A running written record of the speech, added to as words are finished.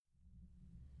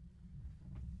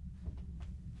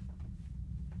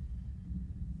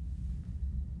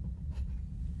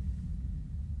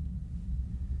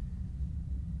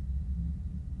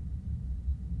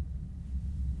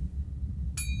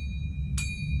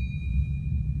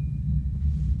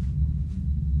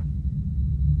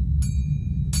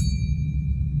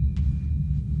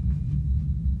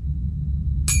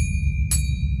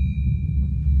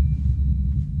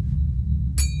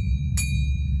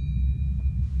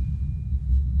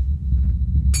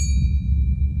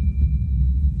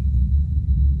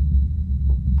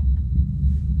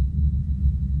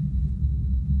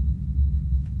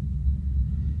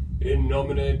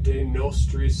nomine de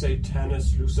nostri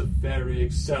Satanis Luciferi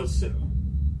Excelsior.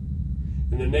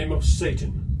 In the name of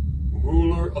Satan,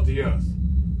 ruler of the earth,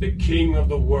 the king of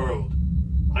the world,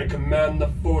 I command the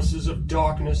forces of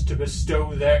darkness to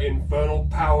bestow their infernal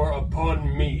power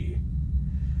upon me.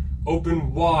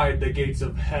 Open wide the gates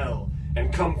of hell,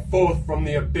 and come forth from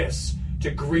the abyss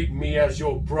to greet me as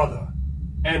your brother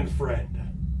and friend.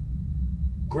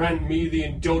 Grant me the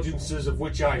indulgences of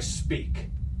which I speak.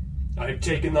 I have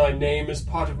taken thy name as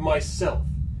part of myself.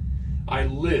 I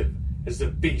live as the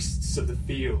beasts of the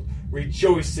field,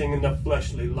 rejoicing in the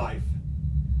fleshly life.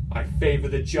 I favor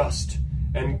the just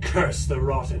and curse the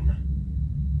rotten.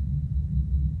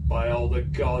 By all the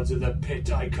gods of the pit,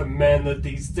 I command that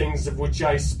these things of which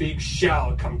I speak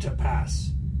shall come to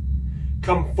pass.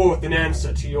 Come forth in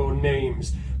answer to your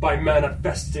names by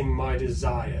manifesting my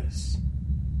desires.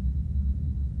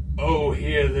 Oh,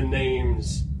 hear the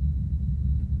names: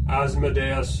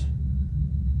 Asmodeus,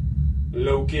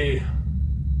 Loki,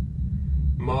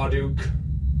 Marduk,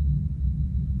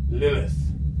 Lilith.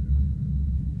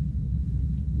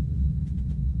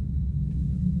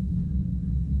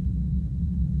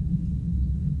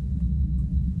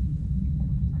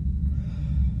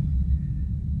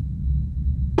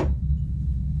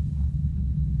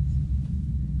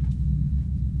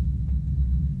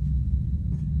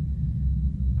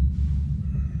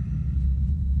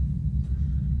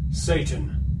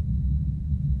 Satan.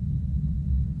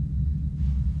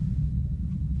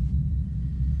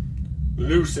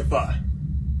 Lucifer.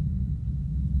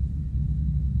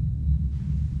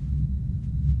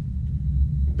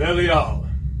 Belial.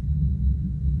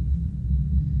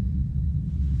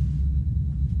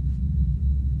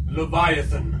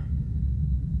 Leviathan.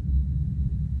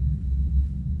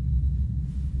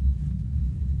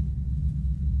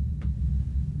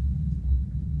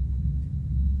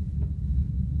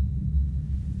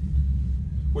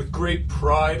 With great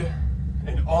pride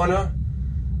and honor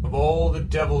of all the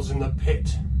devils in the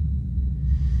pit,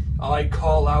 I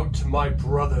call out to my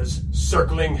brothers,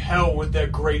 circling hell with their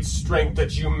great strength,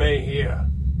 that you may hear.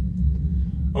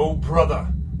 O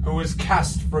brother, who is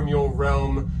cast from your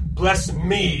realm, bless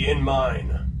me in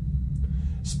mine.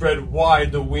 Spread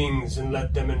wide the wings and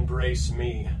let them embrace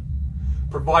me.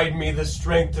 Provide me the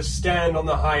strength to stand on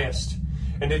the highest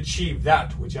and achieve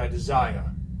that which I desire.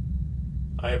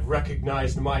 I have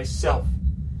recognized myself,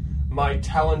 my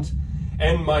talent,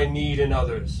 and my need in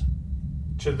others.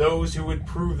 To those who would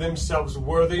prove themselves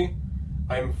worthy,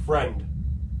 I am friend,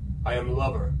 I am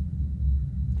lover.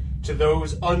 To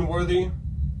those unworthy,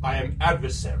 I am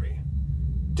adversary,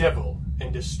 devil,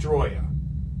 and destroyer.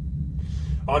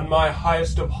 On my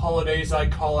highest of holidays I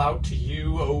call out to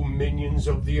you, O minions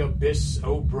of the abyss,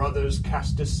 O brothers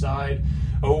cast aside,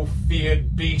 O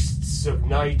feared beasts of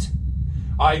night.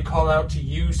 I call out to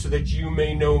you so that you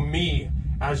may know me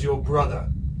as your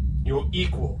brother, your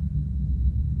equal.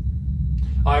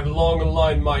 I have long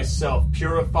aligned myself,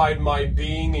 purified my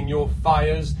being in your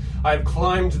fires. I have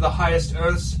climbed to the highest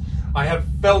earths. I have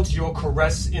felt your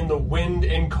caress in the wind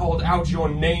and called out your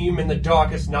name in the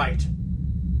darkest night.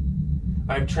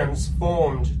 I have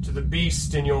transformed to the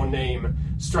beast in your name,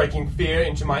 striking fear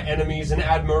into my enemies and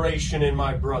admiration in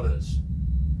my brothers.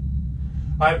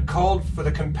 I have called for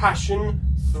the compassion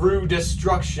through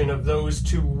destruction of those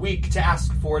too weak to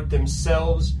ask for it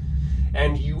themselves,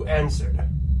 and you answered.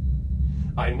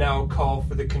 I now call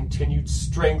for the continued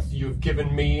strength you have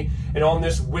given me, and on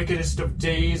this wickedest of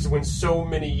days, when so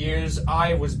many years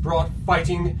I was brought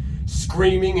fighting,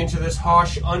 screaming into this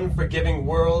harsh, unforgiving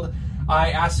world,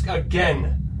 I ask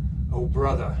again, O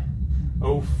brother,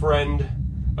 O friend,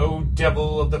 O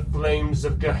devil of the flames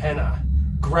of Gehenna,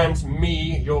 grant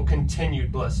me your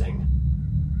continued blessing.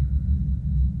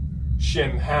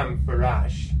 Shem Ham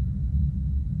Farash.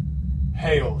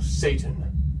 Hail Satan.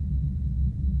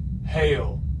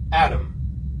 Hail Adam.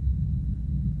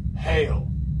 Hail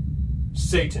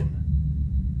Satan.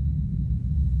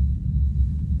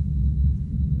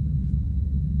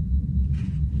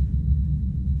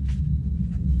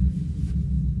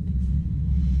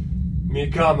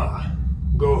 Mikama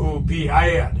Gohu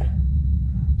Piayad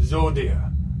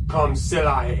Zodia Kom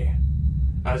Selahe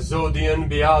Azodian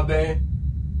Biabe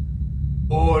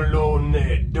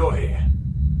Olone Dohe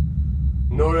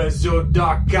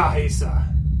Norezodakahisa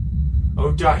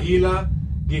Otahila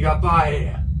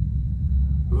Gigapahe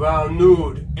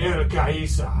Vanud El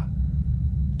Kahisa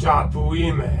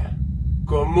Tapuime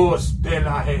Komos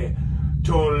Pelahe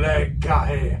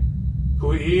Tolekahe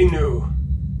Kuinu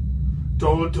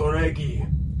Toltoregi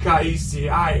Kaisi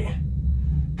Ai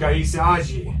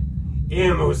Kaisaji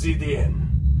Emozidien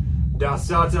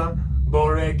Dasata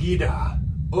Boregida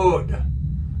Od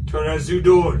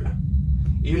Tonazudol,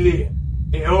 ili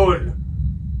eol,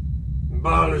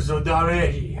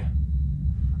 balzodarehi,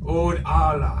 od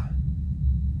ala,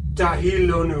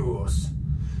 tahilonuos,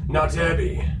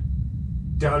 natebi,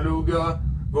 daluga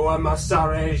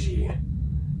voamasareji,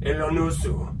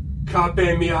 elonusu,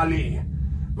 kape miali,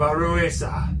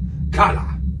 varuesa,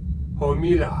 kala,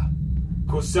 homila,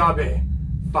 kusabe,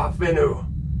 fafenu,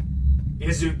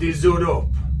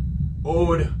 izudizodop,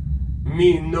 od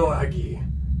minoagi,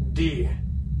 di,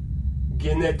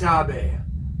 ginetabe,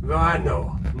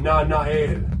 vano,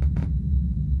 nanael,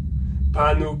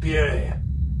 panupire,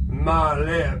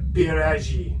 male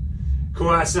piraji,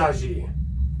 kuasaji,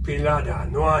 pilada,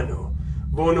 nuanu,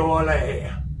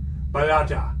 vonoale,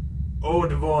 balata,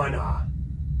 odvoana,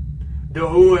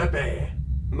 douepe,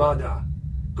 mada,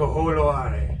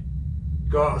 koholoare,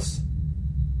 gos,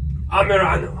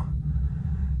 amirano,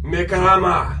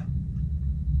 mekarama,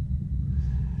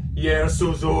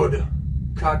 yersuzod,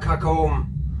 kakakom,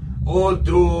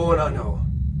 odonano,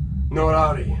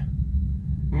 norari,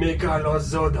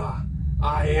 mikalozoda,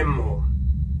 aemo,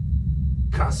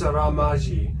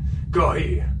 kasaramaji,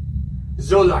 gohi,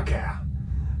 zolaka,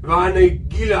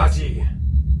 vanigilati,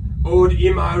 od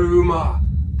imaruma,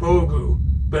 pogu,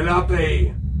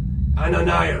 belape,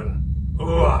 ananail,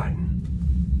 uan.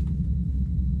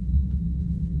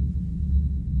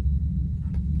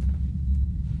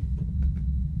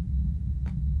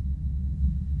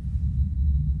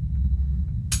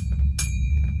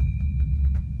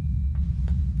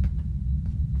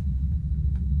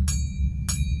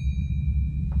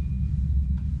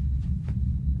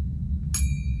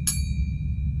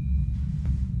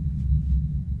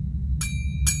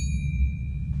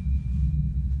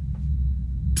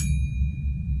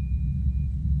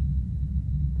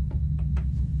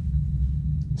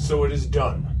 So it is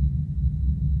done.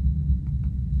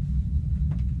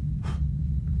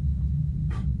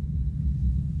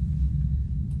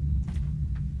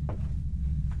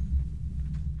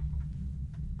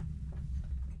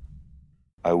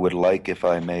 I would like, if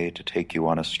I may, to take you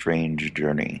on a strange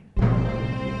journey.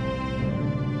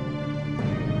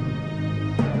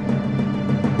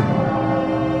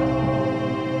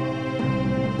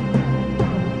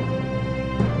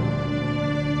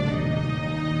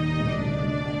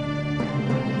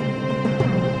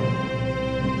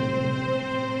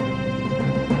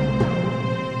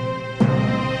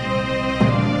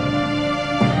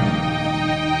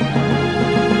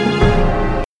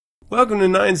 Welcome to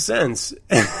 9 Cents.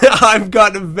 I've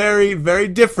got a very, very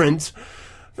different,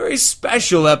 very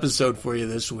special episode for you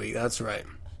this week. That's right.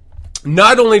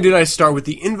 Not only did I start with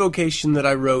the invocation that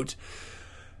I wrote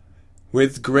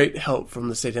with great help from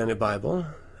the Satanic Bible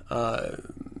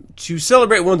to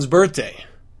celebrate one's birthday,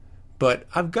 but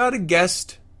I've got a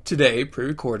guest today,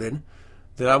 pre-recorded,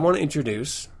 that I want to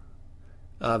introduce.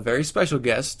 A very special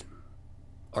guest,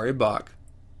 Ari Bach,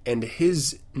 and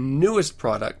his newest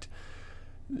product,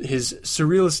 his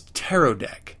Surrealist Tarot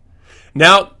deck.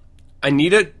 Now, I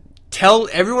need to tell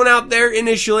everyone out there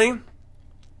initially,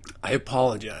 I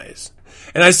apologize.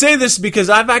 And I say this because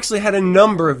I've actually had a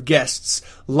number of guests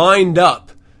lined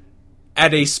up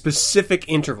at a specific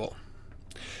interval.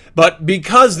 But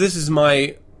because this is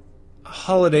my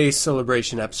holiday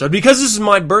celebration episode, because this is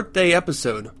my birthday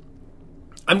episode,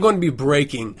 I'm going to be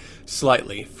breaking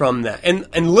slightly from that.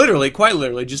 And literally, quite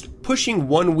literally, just pushing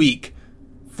 1 week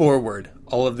forward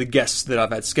all of the guests that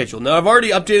I've had scheduled. Now, I've already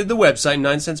updated the website,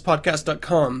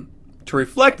 9centspodcast.com, to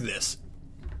reflect this.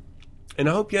 And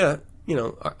I hope you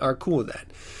are cool with that.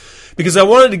 Because I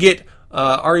wanted to get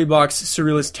Ari Bach's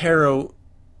Surrealist Tarot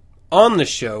on the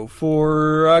show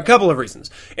for a couple of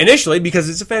reasons. Initially, because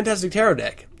it's a fantastic tarot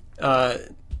deck.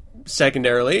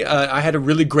 Secondarily, I had a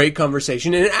really great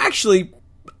conversation. And actually,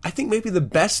 I think maybe the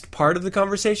best part of the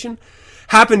conversation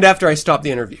happened after I stopped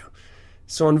the interview.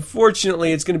 So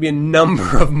unfortunately, it's going to be a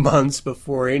number of months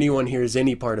before anyone hears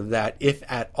any part of that, if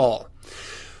at all.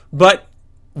 But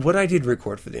what I did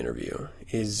record for the interview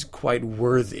is quite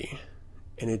worthy,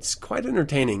 and it's quite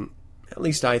entertaining, at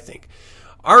least I think.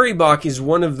 Ari Bach is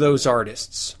one of those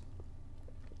artists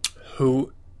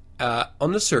who,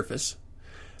 on the surface,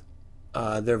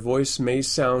 their voice may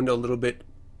sound a little bit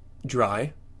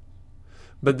dry,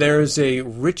 but there is a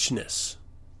richness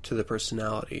to the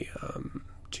personality,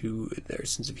 to their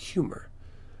sense of humor,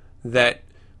 that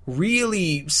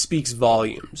really speaks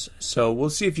volumes. So we'll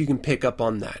see if you can pick up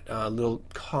on that. Little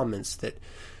comments that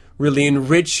really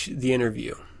enrich the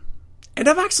interview. And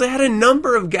I've actually had a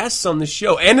number of guests on the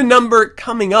show, and a number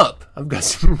coming up. I've got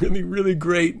some really, really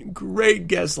great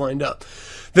guests lined up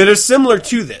that are similar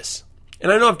to this.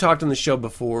 And I know I've talked on the show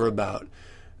before about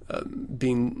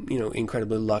being,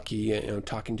 incredibly lucky,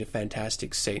 talking to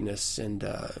fantastic Satanists and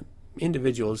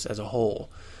individuals as a whole.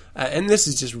 And this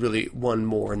is just really one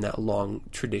more in that long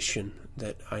tradition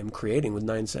that I'm creating with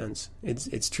 9 Cents.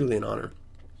 It's truly an honor.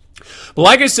 But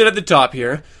like I said at the top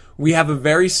here, we have a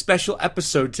very special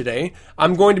episode today.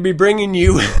 I'm going to be bringing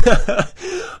you,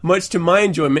 much to my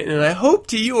enjoyment, and I hope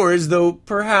to yours, though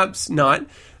perhaps not,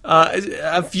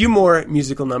 a few more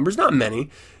musical numbers, not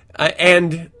many.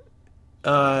 And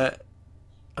I'm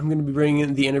going to be bringing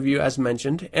in the interview, as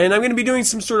mentioned, and I'm going to be doing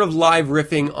some sort of live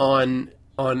riffing on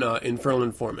Infernal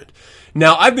Informant.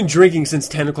 Now, I've been drinking since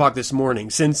 10 o'clock this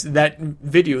morning, since that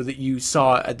video that you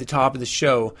saw at the top of the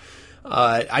show.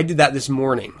 I did that this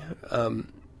morning.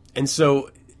 And so,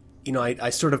 I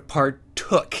sort of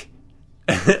partook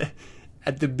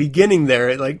at the beginning there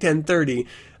at like 10:30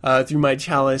 through my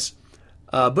chalice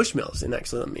Bushmills in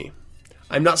Excellent Me.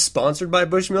 I'm not sponsored by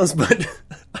Bushmills, but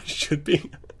I should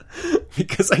be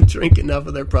because I drink enough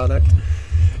of their product.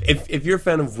 If you're a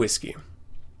fan of whiskey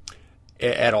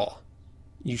at all,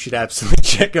 you should absolutely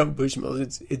check out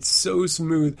Bushmills. It's so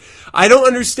smooth. I don't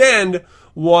understand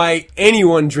why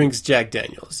anyone drinks Jack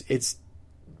Daniels.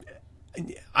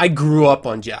 I grew up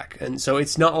on Jack, and so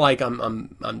it's not like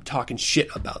I'm talking shit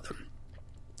about them.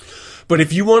 But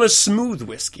if you want a smooth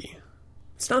whiskey,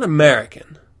 it's not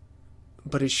American,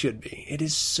 but it should be. It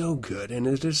is so good, and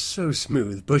it is so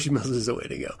smooth. Bushmills is the way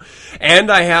to go.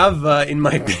 And I have, in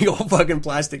my big old fucking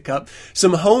plastic cup,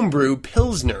 some homebrew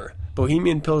Pilsner,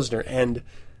 Bohemian Pilsner, and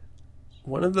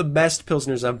one of the best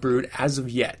Pilsners I've brewed as of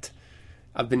yet.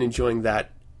 I've been enjoying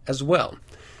that as well.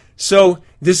 So,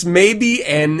 this may be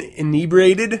an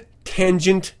inebriated,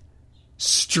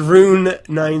 tangent-strewn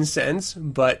 9 Cents,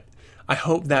 but I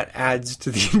hope that adds to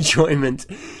the enjoyment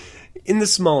in the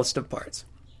smallest of parts.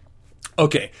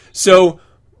 Okay, so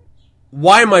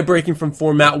why am I breaking from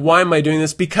format? Why am I doing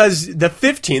this? Because the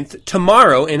 15th,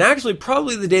 tomorrow, and actually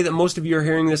probably the day that most of you are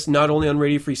hearing this, not only on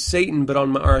Radio Free Satan, but on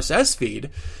my RSS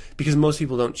feed, because most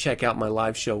people don't check out my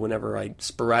live show whenever I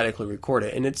sporadically record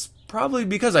it, and it's probably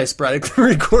because I sporadically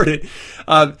record it.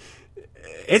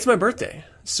 It's my birthday,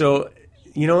 so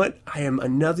you know what? I am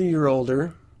another year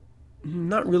older.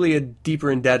 Not really a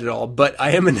deeper in debt at all, but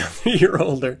I am another year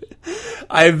older.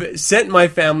 I've sent my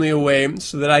family away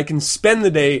so that I can spend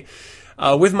the day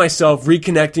with myself,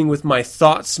 reconnecting with my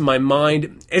thoughts, my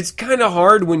mind. It's kind of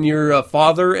hard when you're a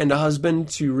father and a husband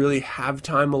to really have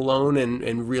time alone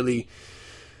and really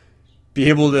be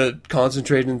able to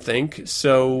concentrate and think.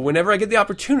 So whenever I get the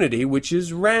opportunity, which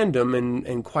is random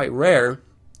and quite rare,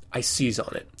 I seize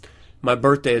on it. My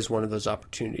birthday is one of those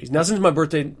opportunities. Now, since my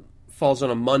birthday falls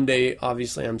on a Monday,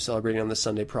 obviously I'm celebrating on the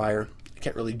Sunday prior. I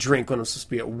can't really drink when I'm supposed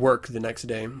to be at work the next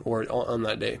day or on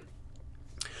that day.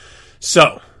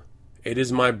 So, it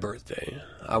is my birthday.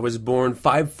 I was born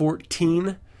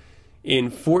 5/14 in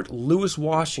Fort Lewis,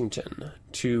 Washington,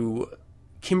 to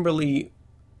Kimberly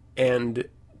and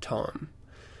Tom,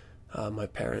 my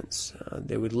parents.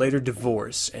 They would later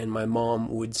divorce, and my mom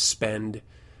would spend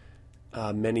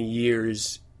many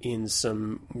years in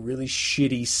some really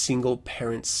shitty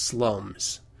single-parent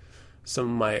slums. Some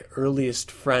of my earliest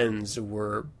friends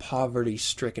were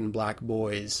poverty-stricken black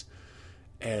boys,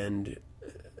 and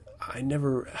I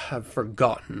never have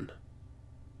forgotten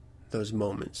those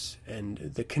moments. And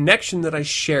the connection that I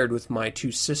shared with my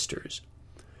 2 sisters,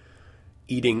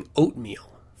 eating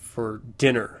oatmeal for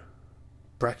dinner,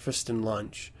 breakfast, and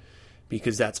lunch,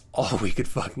 because that's all we could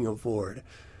fucking afford.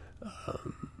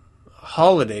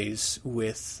 Holidays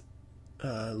with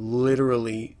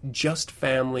literally just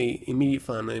family, immediate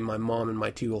family, my mom and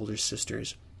my 2 older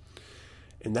sisters.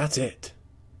 And that's it.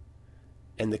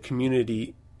 And the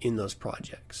community in those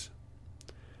projects.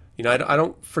 You know, I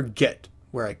don't forget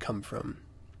where I come from.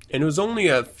 And it was only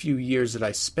a few years that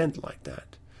I spent like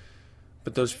that.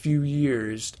 But those few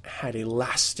years had a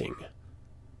lasting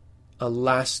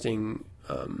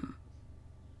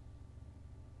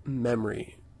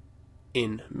memory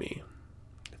in me,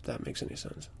 if that makes any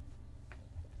sense.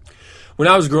 When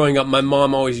I was growing up, my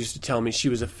mom always used to tell me she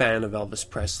was a fan of Elvis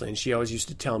Presley, and she always used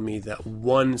to tell me that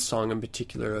one song in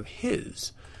particular of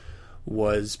his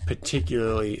was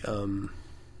particularly,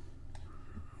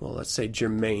 let's say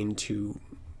germane to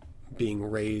being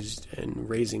raised and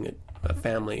raising a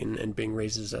family and being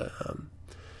raised as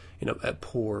a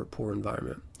poor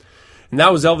environment. And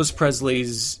that was Elvis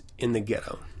Presley's In the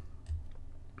Ghetto.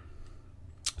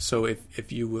 So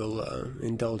if you will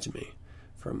indulge me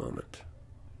for a moment.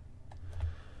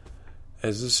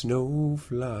 As the snow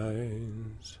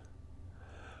flies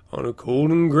on a cold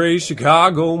and gray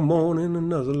Chicago morning,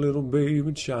 another little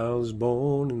baby child is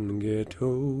born in the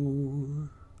ghetto.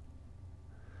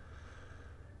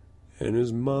 and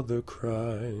his mother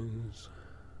cries.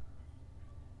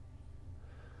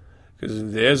 'Cause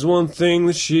if there's one thing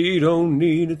that she don't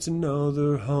need, it's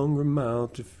another hungry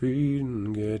mouth to feed in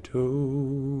the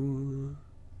ghetto.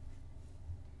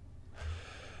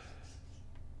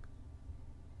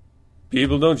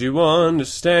 People, don't you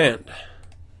understand?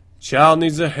 Child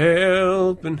needs a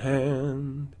helping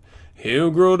hand.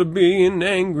 He'll grow to be an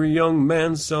angry young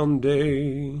man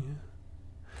someday.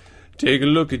 Take a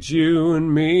look at you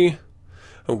and me.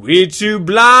 Are we too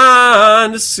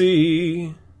blind to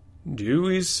see? Do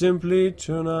we simply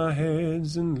turn our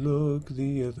heads and look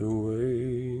the other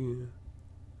way?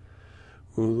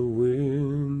 Will the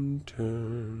wind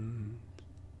turn?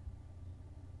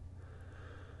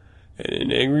 And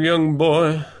an angry young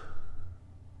boy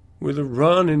with a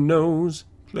runny nose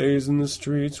plays in the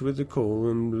streets with the cold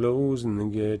wind blows in the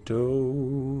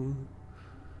ghetto.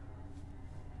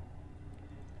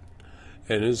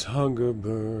 And his hunger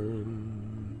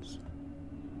burns.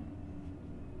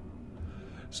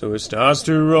 So he starts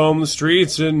to roam the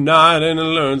streets at night, and he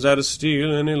learns how to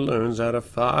steal, and he learns how to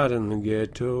fight in the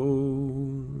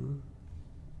ghetto.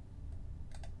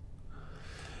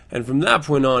 And from that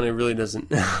point on, it really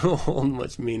doesn't hold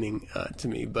much meaning to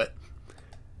me. But,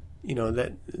 you know,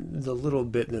 that the little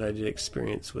bit that I did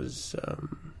experience was,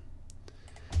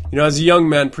 you know, as a young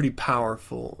man, pretty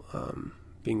powerful,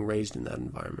 being raised in that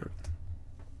environment.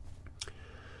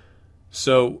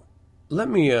 So let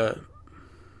me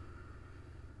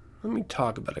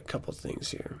talk about a couple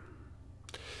things here.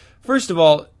 First of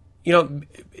all, you know,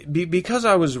 because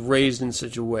I was raised in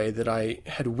such a way that I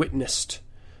had witnessed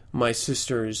my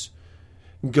sisters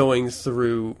going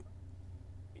through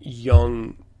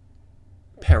young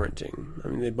parenting. I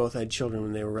mean, they both had children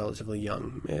when they were relatively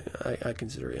young. I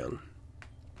consider young.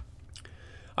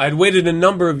 I had waited a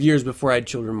number of years before I had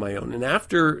children of my own. And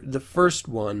after the first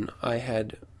one, I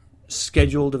had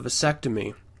scheduled a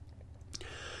vasectomy.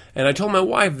 And I told my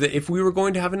wife that if we were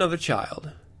going to have another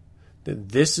child, that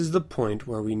this is the point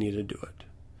where we need to do it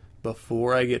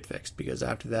before I get fixed, because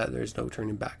after that, there's no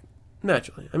turning back.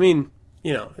 Naturally. I mean,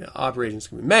 you know, operations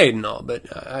can be made and all, but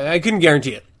I couldn't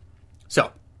guarantee it.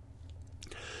 So,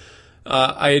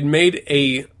 I had made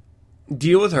a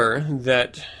deal with her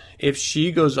that if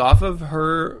she goes off of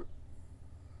her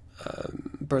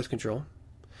birth control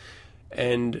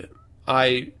and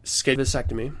I schedule a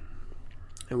vasectomy,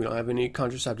 and we don't have any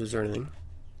contraceptives or anything,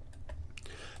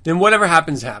 then whatever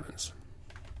happens, happens.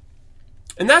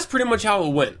 And that's pretty much how it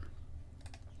went.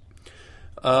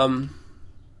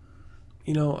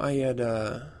 You know, I had,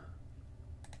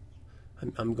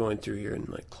 I'm going through here and,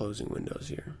 like, closing windows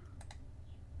here.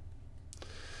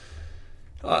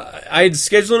 I had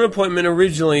scheduled an appointment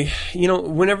originally. You know,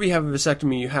 whenever you have a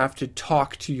vasectomy, you have to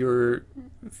talk to your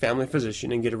family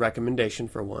physician and get a recommendation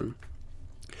for one.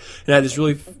 And I had this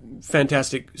really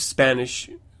fantastic Spanish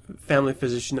family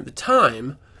physician at the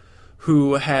time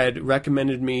who had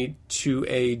recommended me to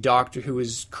a doctor who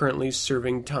is currently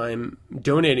serving time,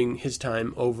 donating his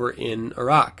time over in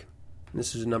Iraq. And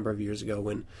this was a number of years ago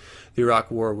when the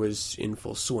Iraq War was in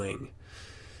full swing.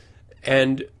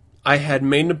 And I had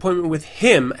made an appointment with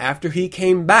him after he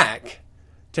came back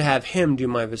to have him do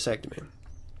my vasectomy.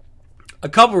 A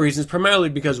couple reasons, primarily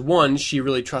because, one, she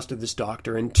really trusted this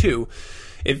doctor, and two,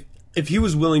 if he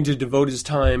was willing to devote his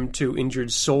time to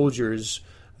injured soldiers,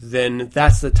 then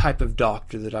that's the type of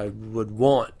doctor that I would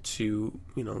want to,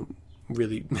 you know,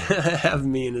 really have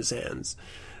me in his hands,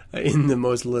 in the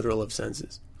most literal of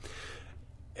senses.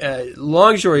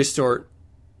 Long story short,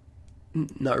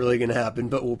 not really going to happen,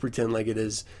 but we'll pretend like it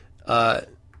is.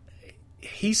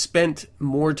 He spent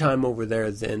more time over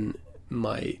there than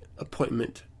my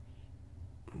appointment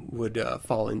would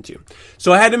fall into.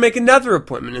 So I had to make another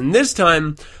appointment, and this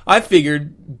time I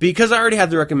figured, because I already had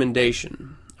the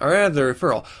recommendation, I already had the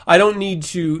referral, I don't need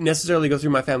to necessarily go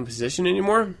through my family physician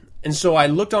anymore. And so I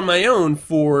looked on my own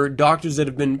for doctors that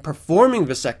have been performing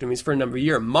vasectomies for a number of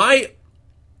years. My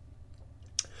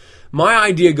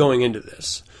idea going into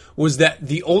this was that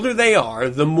the older they are,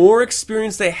 the more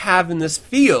experience they have in this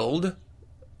field,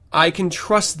 I can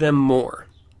trust them more.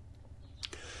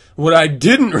 What I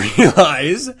didn't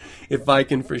realize, if I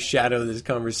can foreshadow this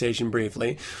conversation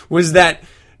briefly, was that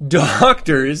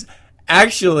doctors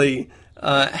actually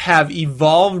have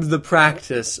evolved the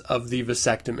practice of the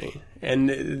vasectomy,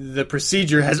 and the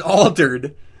procedure has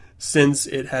altered since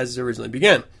it has originally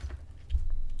begun.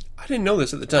 I didn't know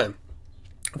this at the time.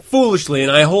 Foolishly,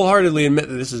 and I wholeheartedly admit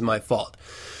that this is my fault.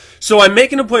 So I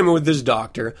make an appointment with this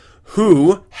doctor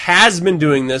who has been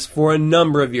doing this for a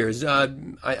number of years. I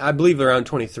believe around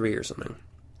 23 or something.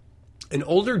 An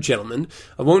older gentleman.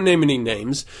 I won't name any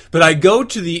names, but I go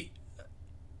to the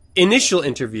initial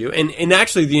interview, and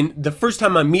actually the first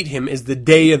time I meet him is the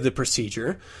day of the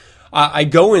procedure. I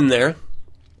go in there.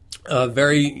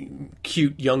 Very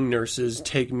cute young nurses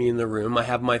take me in the room. I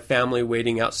have my family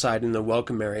waiting outside in the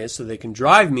welcome area so they can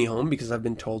drive me home, because I've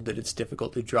been told that it's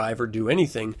difficult to drive or do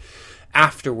anything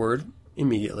afterward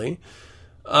immediately.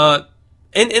 And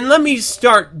let me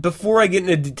start, before I get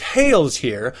into details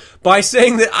here, by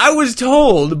saying that I was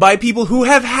told by people who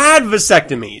have had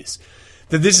vasectomies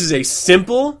that this is a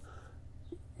simple,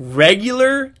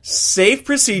 regular, safe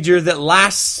procedure that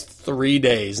lasts 3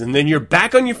 days, and then you're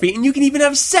back on your feet, and you can even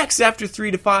have sex after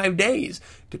 3 to 5 days,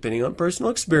 depending on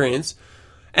personal experience.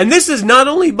 And this is not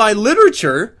only by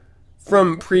literature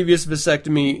from previous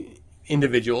vasectomy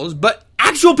individuals, but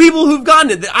actual people who've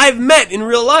gotten it that I've met in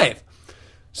real life.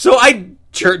 So I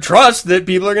trust that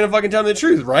people are going to fucking tell me the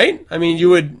truth, right? I mean,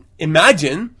 you would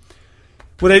imagine.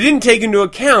 What I didn't take into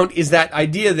account is that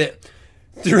idea that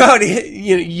throughout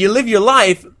you live your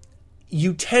life,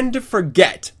 you tend to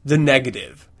forget the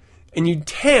negative. And you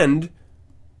tend,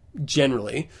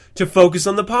 generally, to focus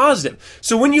on the positive.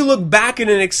 So when you look back at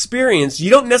an experience, you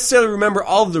don't necessarily remember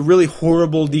all of the really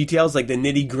horrible details, like the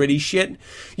nitty-gritty shit.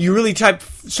 You really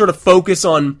sort of focus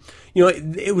on,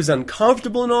 it was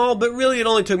uncomfortable and all, but really it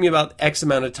only took me about X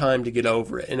amount of time to get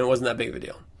over it, and it wasn't that big of a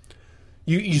deal.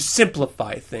 You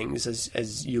simplify things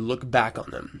as you look back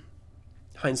on them.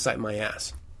 Hindsight my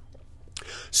ass.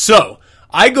 So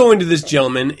I go into this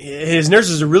gentleman. His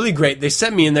nurses are really great. They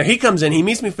set me in there. He comes in. He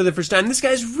meets me for the first time. This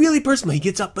guy's really personal. He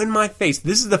gets up in my face.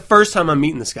 This is the first time I'm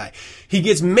meeting this guy. He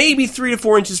gets maybe 3 to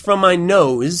 4 inches from my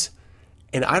nose,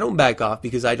 and I don't back off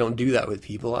because I don't do that with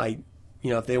people.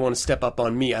 If they want to step up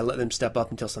on me, I let them step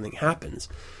up until something happens.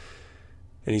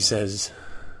 And he says,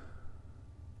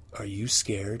 "Are you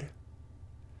scared?"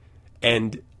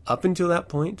 And up until that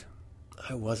point,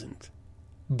 I wasn't.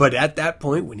 But at that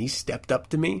point, when he stepped up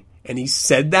to me, and he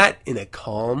said that in a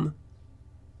calm,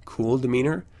 cool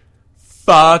demeanor,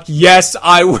 fuck yes,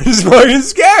 I was fucking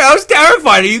scared. I was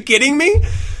terrified. Are you kidding me?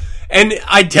 And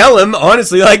I tell him,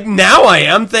 honestly, now I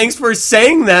am. Thanks for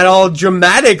saying that all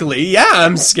dramatically. Yeah,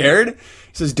 I'm scared.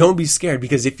 He says, don't be scared,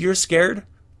 because if you're scared,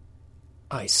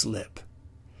 I slip.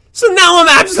 So now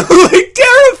I'm absolutely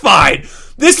terrified.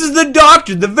 This is the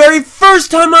doctor, the very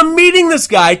first time I'm meeting this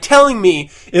guy, telling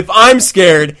me if I'm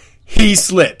scared, he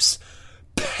slips.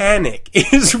 Panic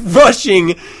is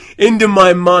rushing into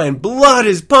my mind. Blood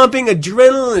is pumping.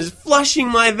 Adrenaline is flushing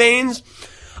my veins.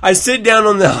 I sit down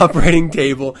on the operating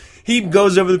table. He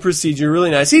goes over the procedure,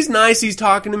 really nice. He's nice. He's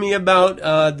talking to me about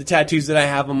the tattoos that I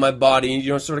have on my body,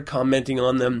 sort of commenting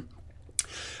on them.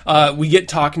 We get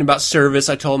talking about service.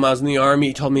 I told him I was in the Army.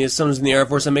 He told me his son was in the Air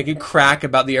Force. I make a crack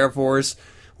about the Air Force,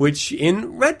 which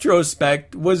in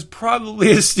retrospect was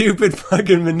probably a stupid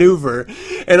fucking maneuver.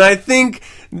 And I think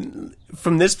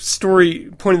from this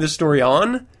point of the story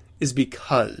on is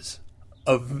because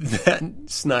of that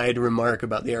snide remark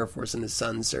about the Air Force and his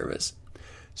son's service.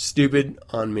 Stupid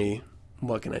on me.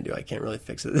 What can I do? I can't really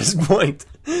fix it at this point.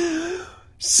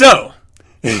 So,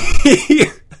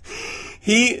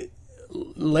 he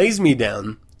lays me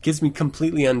down, gets me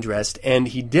completely undressed, and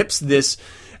he dips this,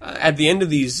 at the end of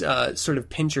these sort of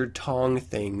pincher tong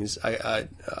things,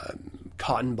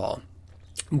 cotton ball,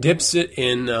 dips it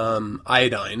in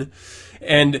iodine.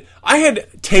 And I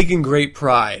had taken great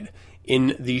pride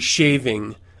in the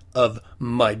shaving of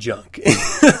my junk.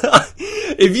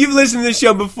 If you've listened to this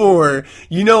show before,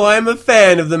 you know I'm a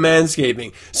fan of the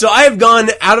manscaping. So I have gone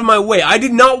out of my way. I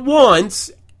did not want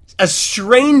a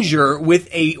stranger with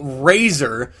a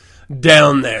razor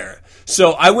down there.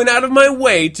 So I went out of my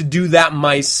way to do that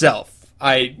myself.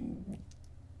 I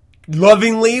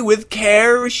lovingly, with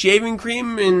care, shaving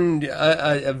cream and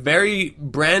a very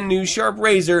brand new sharp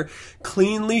razor,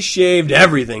 cleanly shaved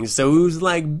everything. So it was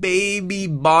like baby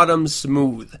bottom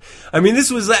smooth. I mean, this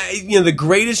was the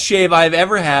greatest shave I've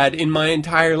ever had in my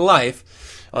entire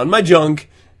life on my junk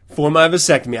for my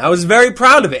vasectomy. I was very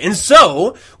proud of it. And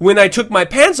so, when I took my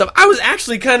pants off, I was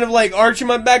actually kind of arching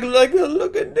my back, like, oh,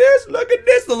 look at this, look at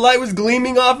this. The light was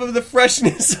gleaming off of the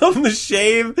freshness of the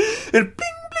shave. And bling, bling,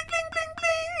 bling, bling,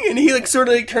 bling. And he sort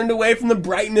of turned away from the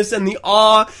brightness and the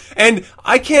awe. And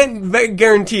I can't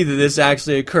guarantee that this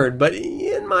actually occurred, but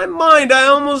in my mind, I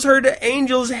almost heard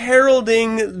angels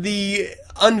heralding the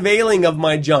unveiling of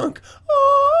my junk.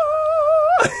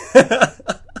 Oh.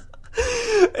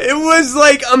 It was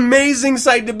amazing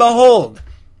sight to behold.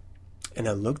 And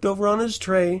I looked over on his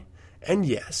tray, and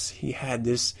yes, he had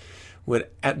this,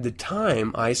 what at the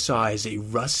time I saw as a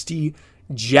rusty,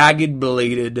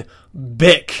 jagged-bladed,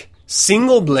 Bic,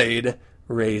 single-blade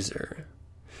razor.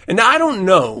 And I don't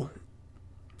know,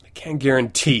 can't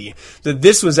guarantee that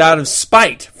this was out of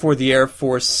spite for the Air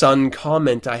Force son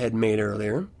comment I had made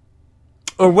earlier,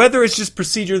 or whether it's just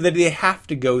procedure that they have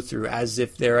to go through as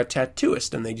if they're a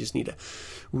tattooist and they just need to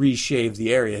reshave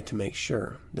the area to make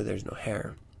sure that there's no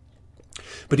hair.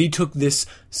 But he took this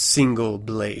single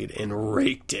blade and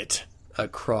raked it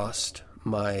across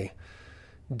my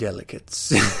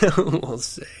delicates, we'll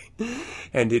say.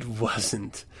 And it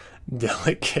wasn't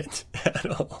delicate at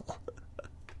all.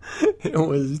 It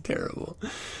was terrible.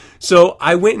 So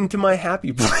I went into my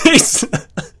happy place.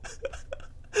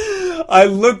 I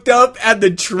looked up at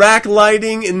the track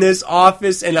lighting in this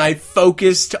office and I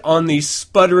focused on the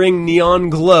sputtering neon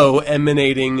glow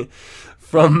emanating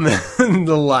from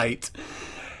the light.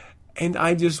 And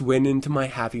I just went into my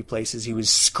happy place as he was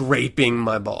scraping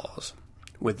my balls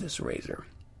with this razor.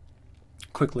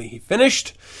 Quickly he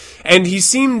finished, and he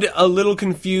seemed a little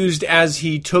confused as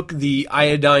he took the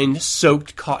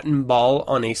iodine-soaked cotton ball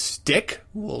on a stick,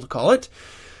 we'll call it,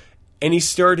 and he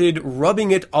started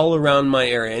rubbing it all around my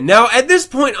area. Now, at this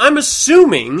point, I'm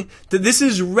assuming that this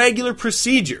is regular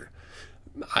procedure.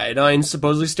 Iodine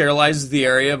supposedly sterilizes the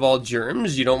area of all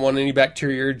germs. You don't want any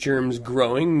bacteria or germs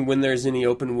growing when there's any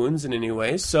open wounds in any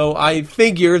way. So I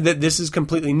figure that this is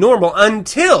completely normal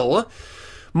until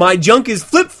my junk is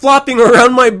flip-flopping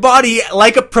around my body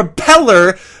like a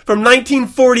propeller from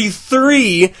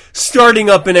 1943 starting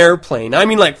up an airplane. I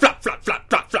mean, like flop, flop, flop,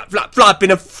 flop, flop, flop, flop in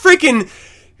a freaking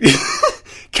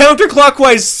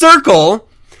counterclockwise circle.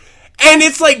 And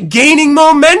it's like gaining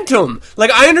momentum.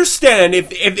 Like, I understand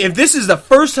if this is the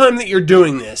first time that you're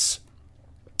doing this,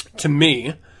 to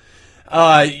me,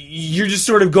 you're just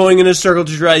sort of going in a circle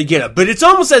to try to get up. But it's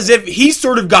almost as if he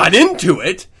sort of got into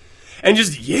it and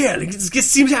just, it just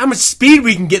seems how much speed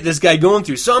we can get this guy going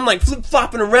through. So I'm like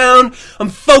flip-flopping around. I'm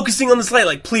focusing on this light.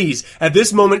 Like, please, at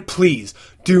this moment, please,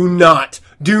 do not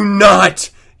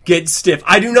get stiff.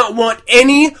 I do not want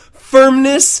any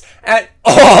firmness at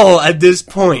all at this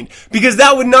point, because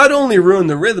that would not only ruin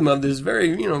the rhythm of this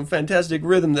very, fantastic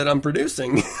rhythm that I'm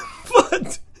producing,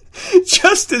 but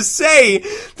just to say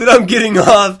that I'm getting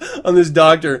off on this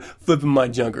doctor flipping my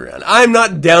junk around. I'm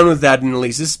not down with that in the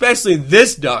least, especially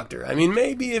this doctor. I mean,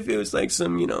 maybe if it was like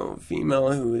some,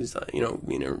 female who was,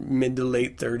 in her mid to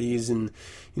late 30s and,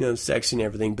 sexy and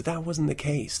everything, but that wasn't the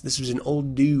case. This was an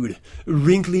old dude, a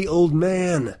wrinkly old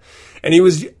man, and he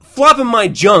was flopping my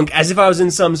junk as if I was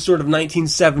in some sort of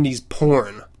 1970s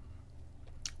porn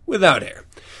without hair.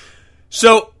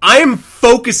 So I'm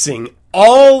focusing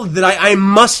all that I'm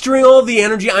mustering all the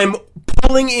energy. I'm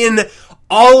pulling in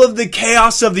all of the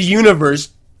chaos of the universe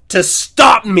to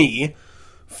stop me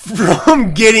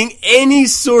from getting any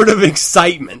sort of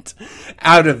excitement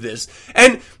out of this.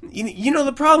 And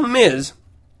the problem is,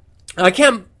 I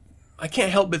can't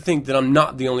help but think that I'm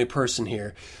not the only person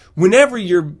here. Whenever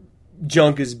your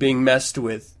junk is being messed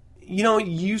with,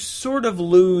 you sort of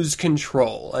lose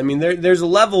control. I mean, there's a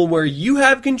level where you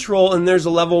have control, and there's a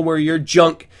level where your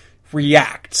junk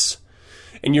reacts.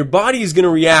 And your body is going to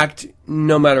react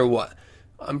no matter what.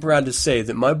 I'm proud to say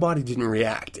that my body didn't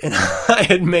react, and I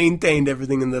had maintained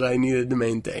everything that I needed to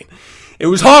maintain. It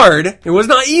was hard. It was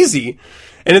not easy.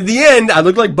 And at the end, I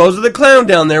looked like Bozo the Clown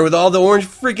down there with all the orange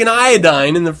freaking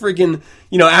iodine and the freaking,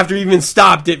 after it even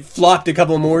stopped, it flopped a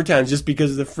couple more times just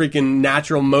because of the freaking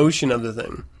natural motion of the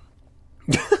thing.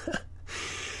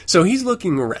 So he's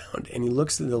looking around, and he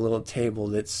looks at the little table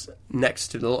that's next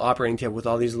to the little operating table with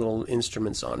all these little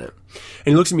instruments on it.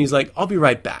 And he looks at me, he's like, I'll be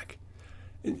right back.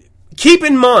 Keep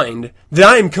in mind that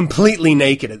I am completely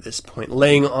naked at this point,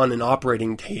 laying on an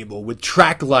operating table with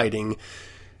track lighting,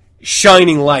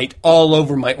 shining light all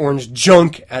over my orange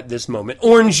junk at this moment.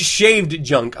 Orange shaved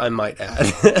junk, I might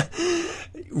add.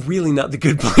 Really not the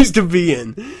good place to be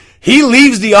in. He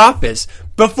leaves the office.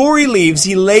 Before he leaves,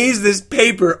 he lays this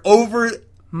paper over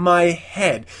my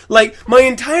head. Like, my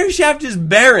entire shaft is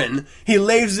barren. He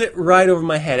lays it right over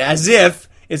my head, as if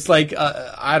it's like,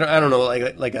 I don't know,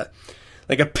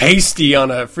 like a pasty on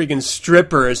a freaking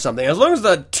stripper or something. As long as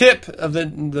the tip of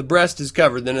the breast is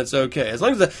covered, then it's okay. As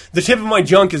long as the tip of my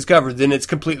junk is covered, then it's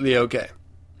completely okay.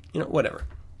 Whatever.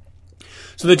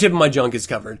 So the tip of my junk is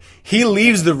covered. He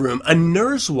leaves the room. A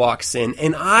nurse walks in,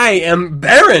 and I am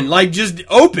barren, like just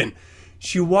open.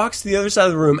 She walks to the other side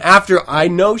of the room after I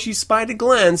know she spied a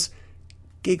glance,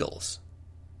 giggles.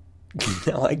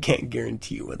 Now, I can't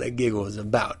guarantee you what that giggle was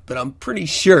about, but I'm pretty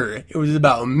sure it was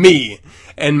about me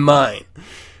and mine.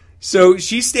 So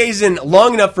she stays in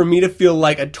long enough for me to feel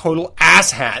like a total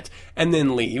asshat and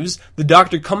then leaves. The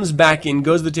doctor comes back in,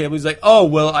 goes to the table. He's like, oh,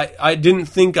 well, I didn't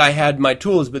think I had my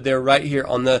tools, but they're right here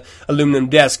on the aluminum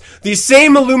desk. The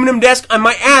same aluminum desk, I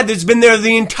might add, that's been there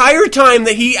the entire time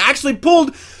that he actually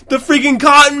pulled the freaking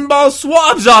cotton ball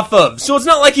swabs off of. So it's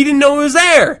not like he didn't know it was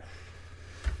there.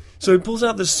 So he pulls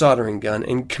out the soldering gun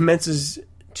and commences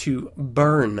to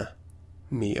burn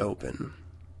me open.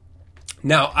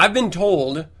 Now, I've been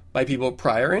told by people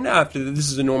prior and after that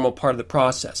this is a normal part of the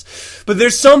process. But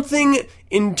there's something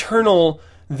internal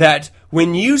that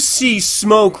when you see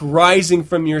smoke rising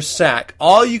from your sack,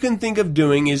 all you can think of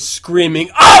doing is screaming,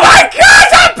 oh my God,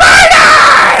 it's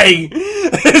burning!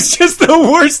 It's just the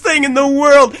worst thing in the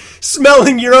world,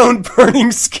 smelling your own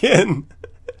burning skin.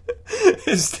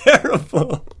 It's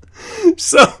terrible.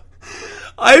 So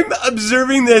I'm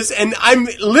observing this, and I'm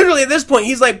literally at this point,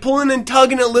 he's like pulling and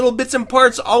tugging at little bits and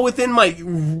parts all within my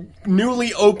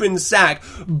newly opened sack.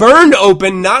 Burned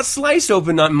open, not sliced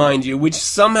open, mind you, which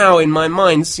somehow in my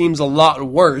mind seems a lot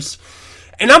worse.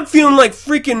 And I'm feeling like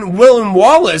freaking William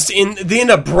Wallace in the end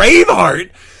of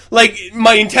Braveheart. Like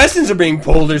my intestines are being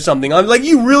pulled or something. I'm like,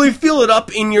 you really feel it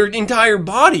up in your entire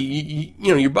body,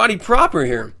 you know, your body proper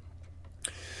here.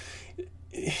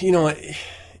 You know,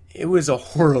 it was a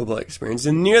horrible experience.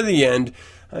 And near the end,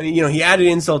 he added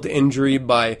insult to injury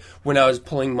by when I was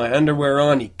pulling my underwear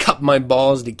on, he cut my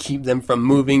balls to keep them from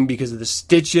moving because of the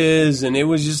stitches. And it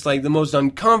was just like the most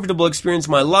uncomfortable experience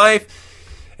of my life.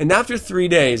 And after 3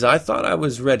 days, I thought I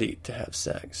was ready to have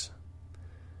sex.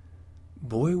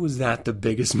 Boy, was that the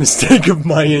biggest mistake of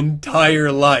my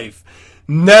entire life.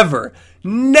 Never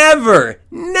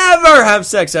have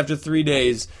sex after 3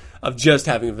 days of just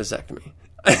having a vasectomy.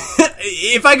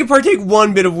 If I could partake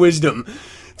one bit of wisdom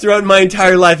throughout my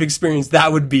entire life experience,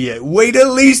 that would be it. Wait at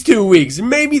least 2 weeks,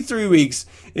 maybe 3 weeks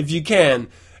if you can.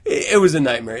 It was a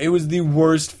nightmare. It was the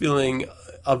worst feeling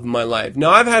of my life.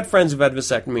 Now, I've had friends who've had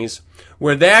vasectomies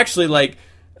where they actually like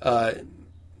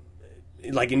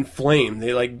inflame.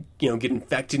 They get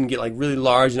infected and get like really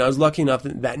large. And I was lucky enough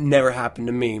that never happened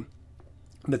to me.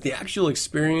 But the actual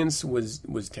experience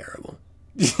was terrible.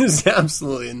 It was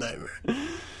absolutely a nightmare.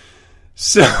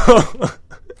 So,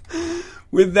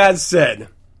 with that said,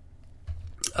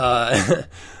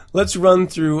 let's run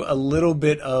through a little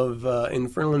bit of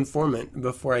Infernal Informant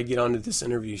before I get onto this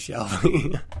interview, shall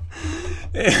we?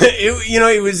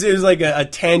 It was like a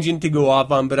tangent to go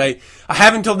off on, but I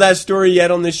haven't told that story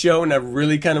yet on this show, and I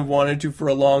really kind of wanted to for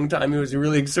a long time. It was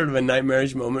really sort of a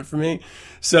nightmarish moment for me.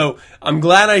 So I'm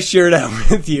glad I shared that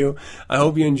with you. I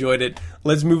hope you enjoyed it.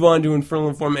 Let's move on to Infernal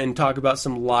Informant and talk about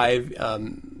some live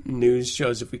news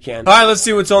shows if we can. All right, let's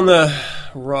see what's on the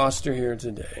roster here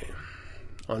today.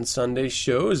 On Sunday's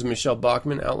shows, Michelle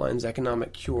Bachmann outlines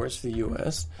economic cures for the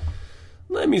U.S.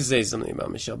 Let me say something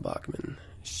about Michelle Bachmann.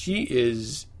 She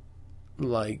is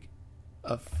like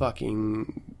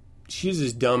she's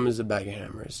as dumb as a bag of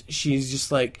hammers. She's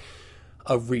just like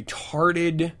a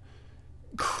retarded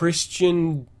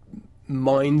Christian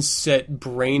mindset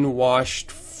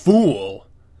brainwashed fool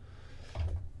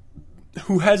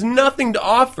who has nothing to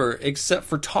offer except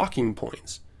for talking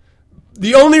points.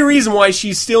 The only reason why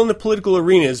she's still in the political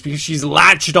arena is because she's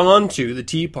latched onto the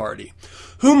Tea Party,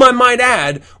 whom I might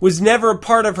add was never a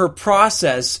part of her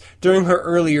process during her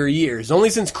earlier years. Only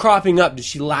since cropping up did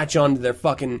she latch onto their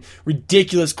fucking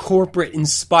ridiculous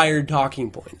corporate-inspired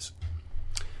talking points.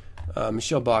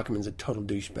 Michelle Bachmann's a total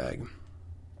douchebag.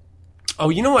 Oh,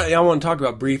 you know what I want to talk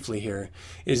about briefly here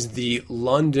is the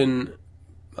London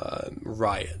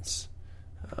riots.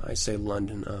 I say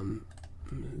London.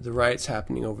 The riots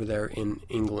happening over there in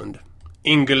England.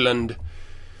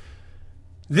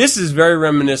 This is very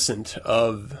reminiscent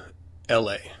of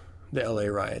LA, the LA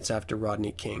riots after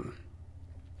Rodney King.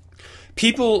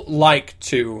 People like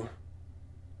to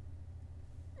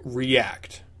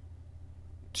react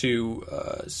to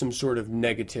some sort of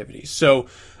negativity. So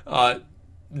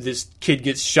this kid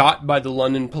gets shot by the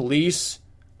London police,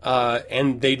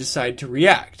 and they decide to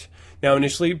react. Now,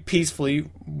 initially, peacefully,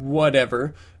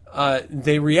 whatever,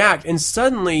 they react, and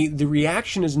suddenly the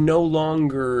reaction is no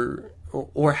longer,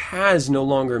 or has no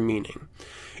longer meaning.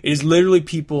 It is literally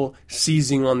people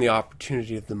seizing on the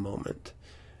opportunity of the moment.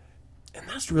 And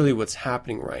that's really what's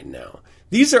happening right now.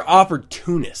 These are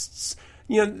opportunists.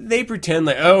 They pretend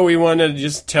like, oh, we want to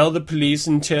just tell the police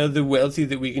and tell the wealthy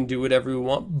that we can do whatever we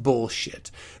want.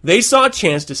 Bullshit. They saw a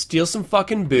chance to steal some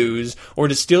fucking booze or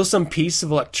to steal some piece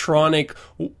of electronic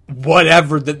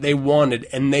whatever that they wanted,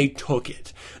 and they took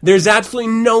it. There's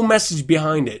absolutely no message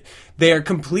behind it. They are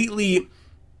complete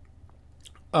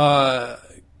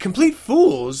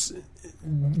fools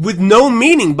with no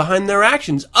meaning behind their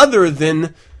actions other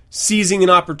than seizing an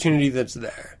opportunity that's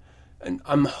there. And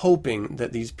I'm hoping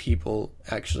that these people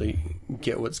actually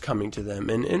get what's coming to them.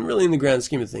 And really, in the grand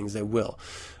scheme of things, they will.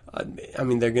 I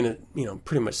mean, they're going to,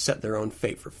 pretty much set their own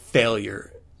fate for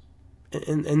failure.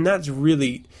 And that's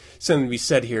really something to be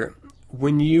said here.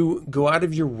 When you go out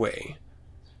of your way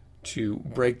to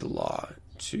break the law,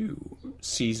 to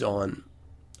seize on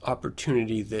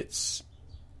opportunity that's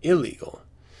illegal,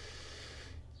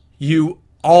 you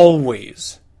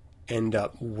always end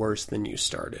up worse than you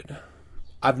started.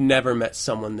 I've never met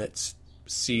someone that's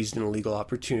seized an illegal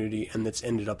opportunity and that's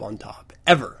ended up on top.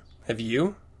 Ever. Have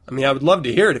you? I mean, I would love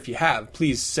to hear it if you have.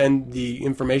 Please send the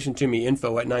information to me,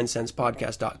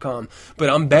 info@9centspodcast.com. But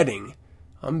I'm betting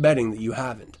that you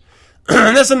haven't.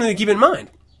 And that's something to keep in mind.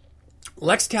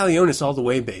 Lex Talionis all the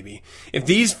way, baby. If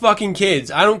these fucking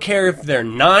kids, I don't care if they're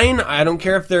 9, I don't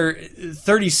care if they're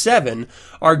 37,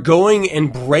 are going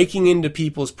and breaking into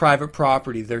people's private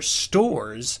property, their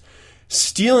stores,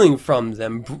 stealing from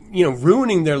them,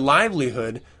 ruining their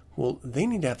livelihood, well, they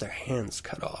need to have their hands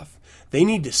cut off. They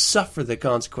need to suffer the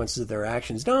consequences of their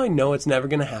actions. Now, I know it's never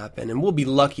going to happen, and we'll be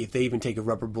lucky if they even take a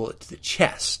rubber bullet to the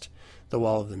chest, though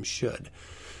all of them should.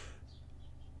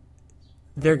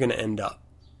 They're going to end up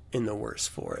in the worst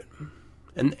for it.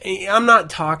 And I'm not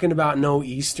talking about no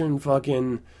Eastern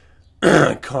fucking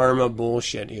karma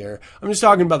bullshit here. I'm just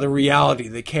talking about the reality,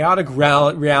 the chaotic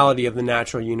reality of the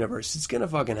natural universe. It's going to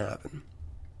fucking happen.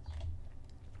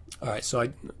 All right, so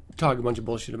I talked a bunch of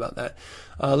bullshit about that.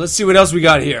 Let's see what else we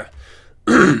got here.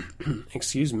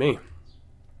 Excuse me.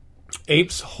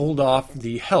 Apes hold off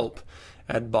the Help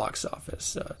at box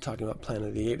office. Talking about Planet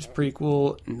of the Apes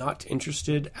prequel. Not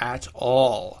interested at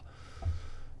all.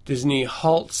 Disney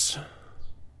halts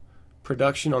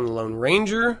production on The Lone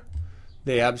Ranger.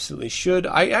 They absolutely should.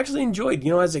 I actually enjoyed,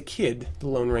 as a kid, The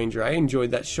Lone Ranger. I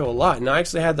enjoyed that show a lot. And I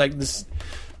actually had this,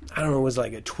 I don't know, it was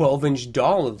like a 12-inch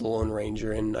doll of The Lone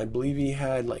Ranger. And I believe he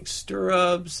had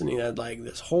stirrups and he had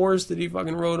this horse that he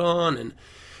fucking rode on. And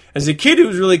as a kid, it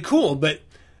was really cool. But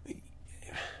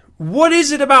what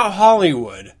is it about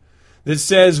Hollywood that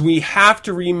says we have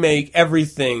to remake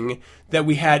everything that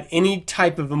we had any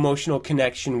type of emotional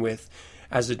connection with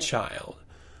as a child?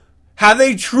 Have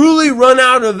they truly run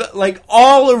out of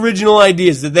all original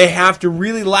ideas that they have to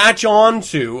really latch on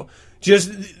to?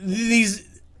 Just these,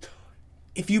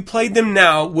 if you played them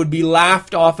now, would be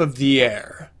laughed off of the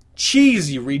air.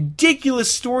 Cheesy,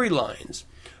 ridiculous storylines.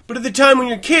 But at the time when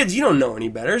you're kids, you don't know any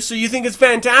better, so you think it's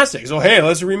fantastic. So hey,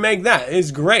 let's remake that. It's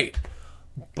great.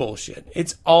 Bullshit.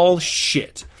 It's all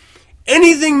shit.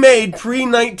 Anything made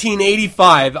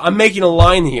pre-1985, I'm making a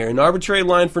line here, an arbitrary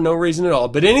line for no reason at all,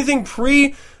 but anything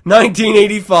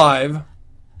pre-1985,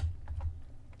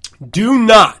 do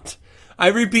not, I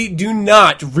repeat, do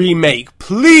not remake.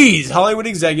 Please, Hollywood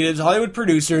executives, Hollywood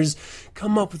producers,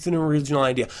 come up with an original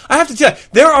idea. I have to tell you,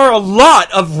 there are a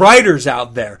lot of writers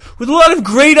out there with a lot of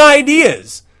great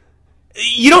ideas.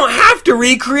 You don't have to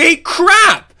recreate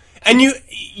crap. And you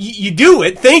do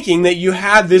it thinking that you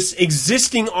have this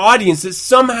existing audience that's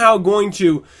somehow going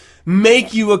to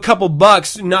make you a couple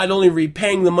bucks, not only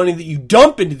repaying the money that you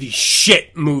dump into these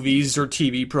shit movies or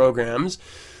TV programs.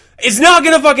 It's not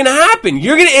going to fucking happen.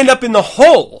 You're going to end up in the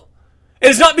hole. And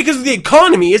it's not because of the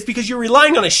economy. It's because you're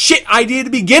relying on a shit idea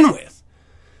to begin with.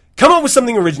 Come up with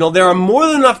something original. There are more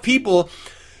than enough people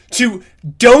to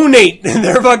donate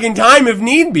their fucking time if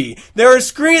need be. There are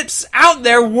scripts out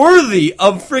there worthy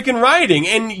of freaking writing,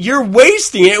 and you're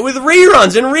wasting it with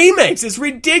reruns and remakes. It's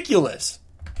ridiculous.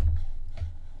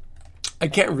 I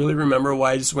can't really remember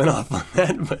why I just went off on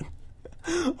that, but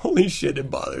holy shit, it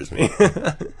bothers me.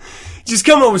 Just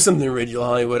come up with something original,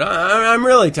 Hollywood. I'm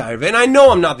really tired of it, and I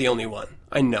know I'm not the only one.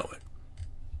 I know it.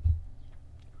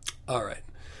 All right.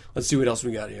 Let's see what else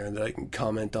we got here that I can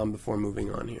comment on before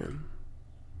moving on here.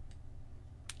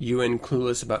 UN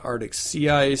clueless about Arctic sea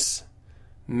ice.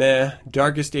 Meh.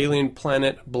 Darkest alien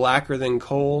planet, blacker than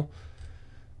coal.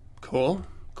 Cool.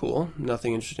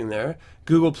 Nothing interesting there.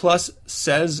 Google Plus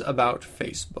says about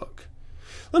Facebook.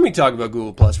 Let me talk about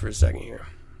Google Plus for a second here.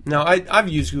 Now, I've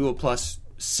used Google Plus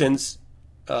since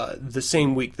the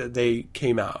same week that they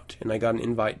came out, and I got an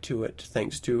invite to it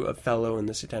thanks to a fellow in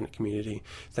the satanic community.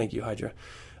 Thank you, Hydra.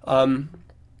 And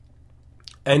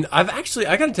I got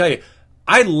to tell you,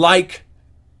 I like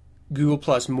Google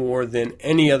Plus more than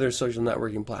any other social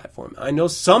networking platform. I know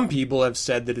some people have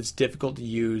said that it's difficult to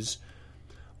use,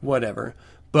 whatever,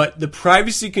 but the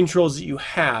privacy controls that you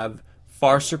have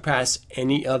far surpass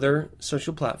any other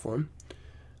social platform.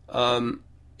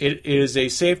 It is a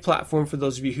safe platform for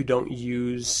those of you who don't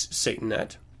use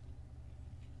SatanNet.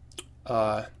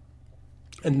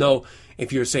 And though,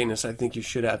 if you're a Satanist, I think you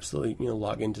should absolutely,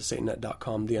 log into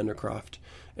satanet.com, the Undercroft,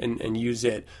 and use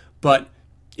it. But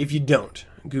if you don't,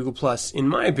 Google Plus, in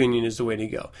my opinion, is the way to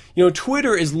go.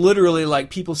 Twitter is literally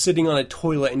like people sitting on a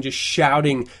toilet and just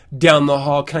shouting down the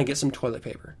hall, "Can I get some toilet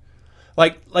paper?"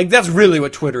 Like that's really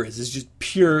what Twitter is. It's just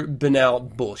pure banal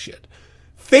bullshit.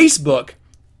 Facebook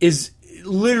is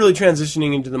literally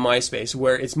transitioning into the MySpace,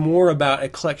 where it's more about a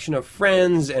collection of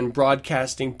friends and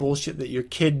broadcasting bullshit that your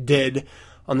kid did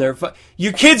on their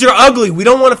your kids are ugly. We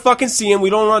don't want to fucking see them. We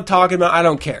don't want to talk about. I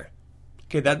don't care.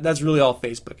 Okay, that's really all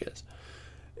Facebook is.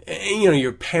 And,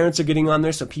 your parents are getting on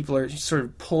there, so people are sort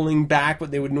of pulling back what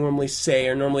they would normally say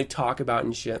or normally talk about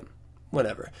and shit.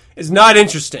 Whatever. It's not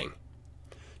interesting.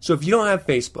 So if you don't have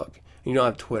Facebook and you don't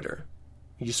have Twitter,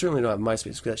 you certainly don't have MySpace,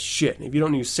 because that's shit. And if you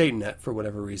don't use Satanet for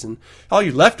whatever reason, all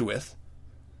you're left with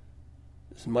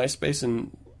is MySpace,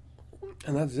 and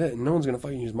that's it. No one's going to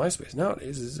fucking use MySpace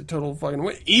nowadays. It's a total fucking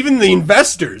waste. Even the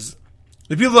investors,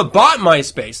 the people that bought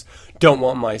MySpace, don't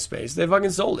want MySpace. They fucking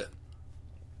sold it.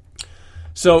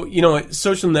 So,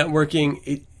 social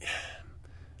networking,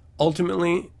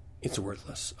 ultimately, it's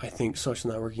worthless. I think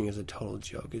social networking is a total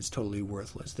joke. It's totally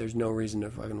worthless. There's no reason to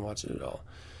fucking watch it at all.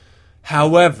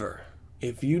 However,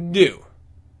 if you do,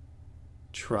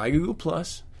 try Google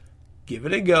Plus. Give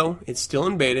it a go. It's still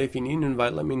in beta. If you need an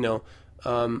invite, let me know.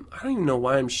 I don't even know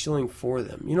why I'm shilling for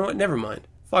them. You know what? Never mind.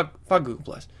 Fuck Google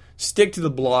Plus. Stick to the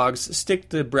blogs. Stick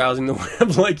to browsing the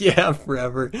web like you have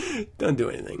forever. Don't do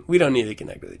anything. We don't need to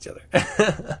connect with each other.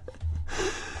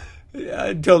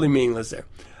 Yeah, totally meaningless there.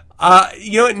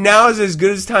 Now is as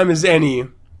good a time as any.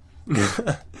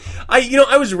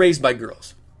 I was raised by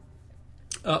girls.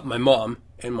 My mom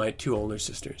and my two older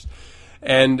sisters.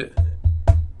 And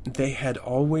they had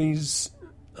always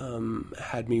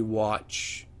had me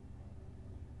watch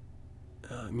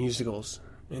musicals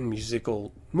and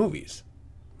musical movies.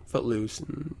 Footloose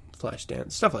and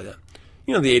Flashdance, stuff like that.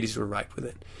 The 80s were ripe with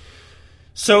it.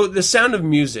 So the Sound of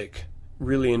Music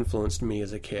really influenced me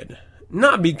as a kid.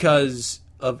 Not because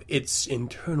of its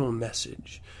internal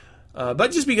message,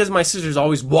 but just because my sisters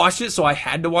always watched it, so I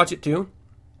had to watch it too.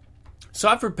 So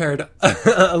I've prepared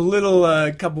a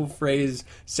little couple phrase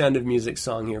Sound of Music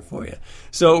song here for you.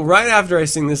 So right after I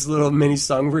sing this little mini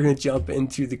song, we're going to jump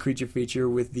into the creature feature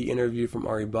with the interview from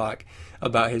Ari Bach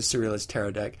about his Surrealist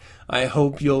Tarot deck. I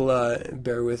hope you'll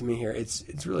bear with me here.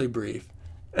 It's really brief,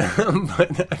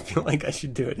 but I feel like I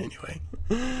should do it anyway.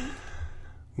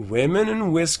 Women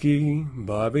and whiskey,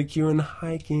 barbecue and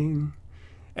hiking,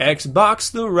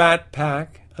 Xbox the Rat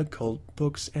Pack, occult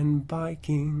books and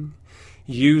biking,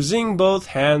 using both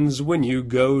hands when you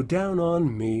go down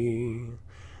on me.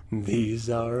 These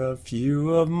are a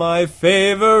few of my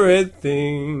favorite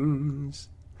things.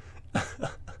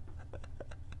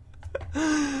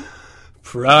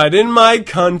 Pride in my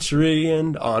country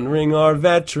and honoring our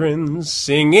veterans,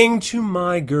 singing to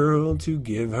my girl to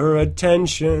give her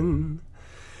attention,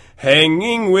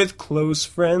 hanging with close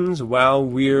friends while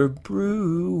we're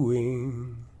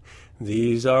brewing.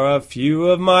 These are a few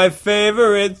of my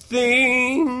favorite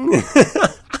things.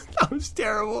 That was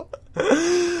terrible.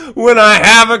 When I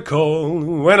have a cold,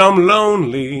 when I'm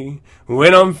lonely,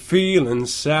 when I'm feeling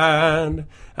sad,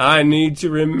 I need to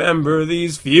remember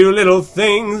these few little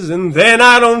things, and then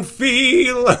I don't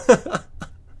feel.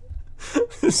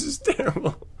 This is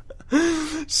terrible.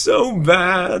 So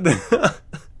bad.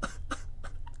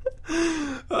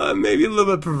 Maybe a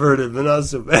little bit perverted, but not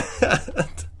so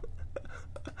bad.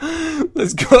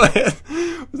 Let's go ahead,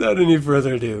 without any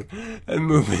further ado, and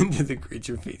move into the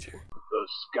creature feature. The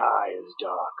sky is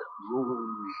dark,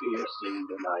 moon piercing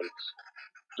the night.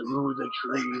 Through the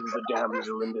trees the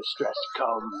damsel in distress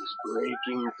comes,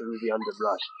 breaking through the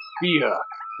underbrush, fear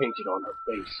painted on her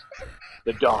face.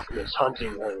 The darkness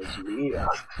hunting her is near.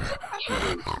 She waits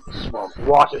in the swamp,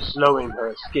 water slowing her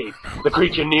escape. The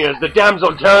creature nears, the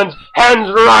damsel turns, hands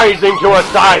rising to her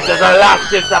sides as a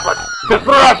last-ditch effort to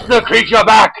thrust the creature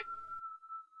back.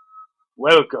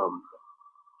 Welcome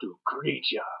to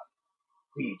Creature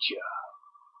Feature.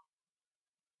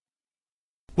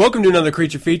 Welcome to another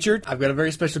Creature Feature. I've got a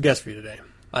very special guest for you today.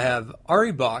 I have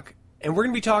Ari Bach, and we're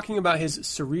going to be talking about his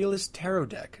Surrealist Tarot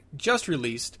deck, just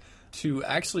released to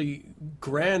actually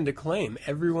grand acclaim.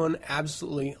 Everyone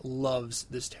absolutely loves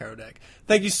this tarot deck.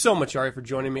 Thank you so much, Ari, for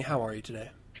joining me. How are you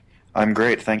today? I'm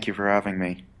great. Thank you for having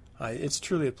me. It's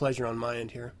truly a pleasure on my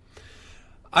end here.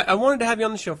 I wanted to have you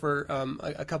on the show for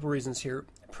a couple reasons here.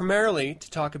 Primarily to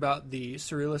talk about the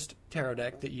Surrealist Tarot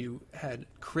deck that you had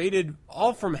created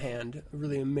all from hand,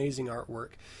 really amazing artwork.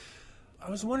 I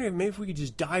was wondering if maybe we could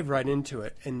just dive right into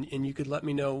it, and you could let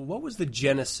me know what was the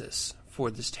genesis for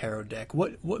this tarot deck?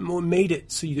 What made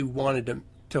it so you wanted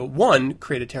to one,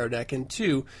 create a tarot deck, and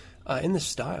two, in this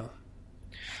style?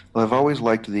 Well, I've always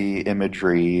liked the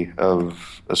imagery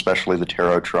of especially the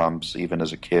tarot trumps, even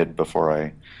as a kid,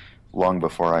 long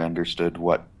before I understood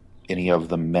what any of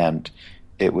them meant.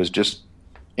 It was just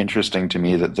interesting to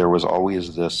me that there was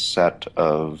always this set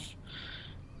of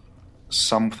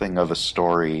something of a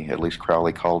story, at least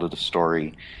Crowley called it a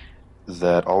story,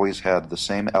 that always had the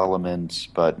same elements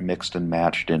but mixed and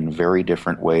matched in very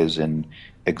different ways in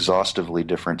exhaustively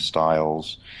different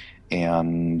styles.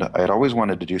 And I had always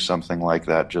wanted to do something like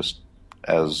that, just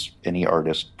as any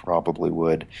artist probably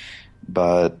would.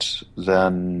 But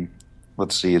then,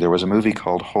 let's see, there was a movie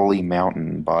called Holy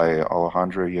Mountain by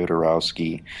Alejandro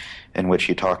Jodorowsky, in which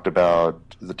he talked about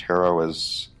the tarot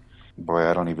as, boy,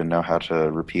 I don't even know how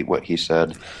to repeat what he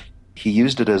said. He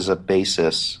used it as a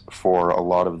basis for a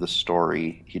lot of the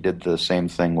story. He did the same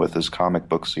thing with his comic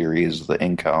book series, the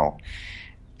Incal.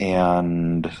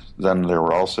 And then there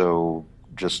were also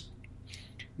just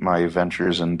my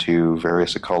ventures into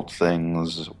various occult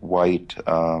things. White,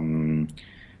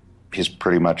 he's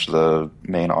pretty much the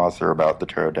main author about the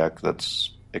tarot deck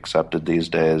that's accepted these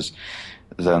days.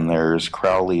 Then there's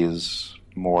Crowley's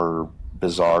more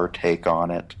bizarre take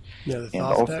on it. Yeah, the Thoth and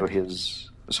also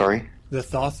deck. The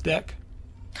Thoth deck?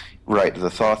 Right, the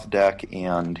Thoth deck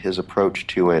and his approach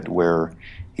to it, where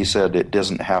he said it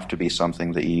doesn't have to be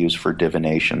something that you use for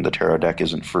divination. The tarot deck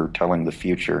isn't for telling the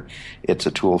future. It's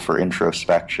a tool for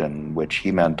introspection, which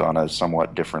he meant on a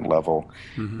somewhat different level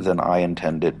than I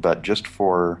intended, but just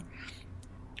for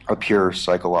a pure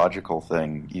psychological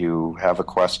thing. You have a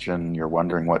question, you're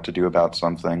wondering what to do about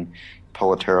something,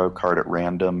 pull a tarot card at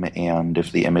random, and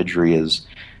if the imagery is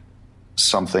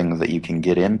something that you can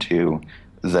get into,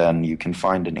 then you can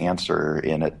find an answer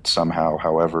in it somehow,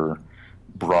 however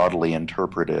broadly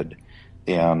interpreted.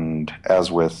 And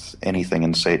as with anything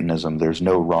in Satanism, there's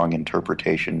no wrong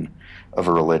interpretation of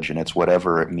a religion. It's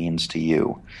whatever it means to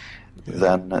you. Yeah.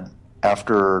 Then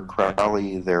after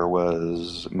Crowley, there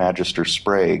was Magister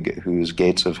Sprague, whose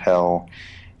Gates of Hell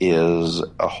is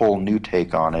a whole new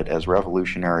take on it, as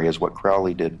revolutionary as what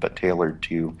Crowley did, but tailored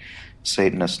to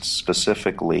Satanists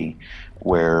specifically,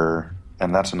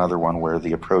 and that's another one where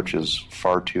the approach is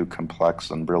far too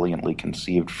complex and brilliantly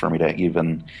conceived for me to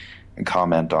even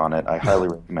comment on it. I highly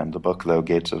recommend the book, though,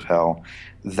 Gates of Hell.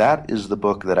 That is the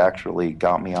book that actually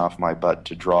got me off my butt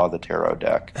to draw the tarot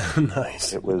deck.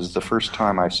 Nice. It was the first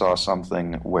time I saw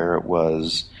something where it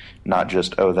was not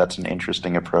just, oh, that's an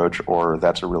interesting approach, or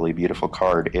that's a really beautiful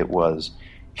card. It was,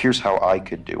 here's how I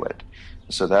could do it.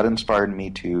 So that inspired me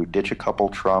to ditch a couple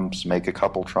trumps, make a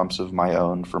couple trumps of my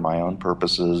own for my own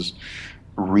purposes,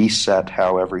 reset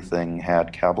how everything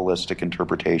had Kabbalistic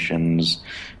interpretations,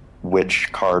 which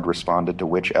card responded to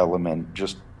which element,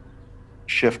 just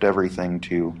shift everything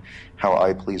to how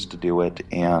I pleased to do it.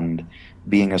 And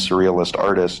being a surrealist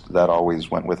artist, that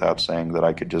always went without saying that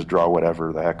I could just draw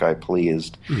whatever the heck I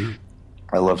pleased. Mm-hmm.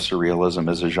 I love surrealism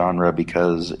as a genre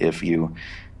because if you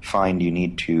find you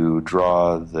need to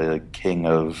draw the King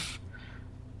of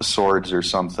Swords or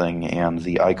something, and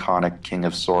the iconic King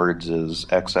of Swords is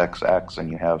XXX,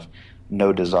 and you have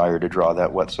no desire to draw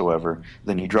that whatsoever,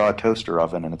 then you draw a toaster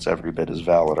oven, and it's every bit as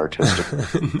valid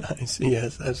artistically. Nice.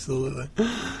 Yes, absolutely.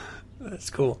 That's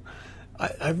cool.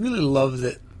 I really love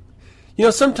that. You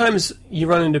know, sometimes you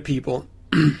run into people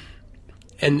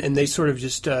and they sort of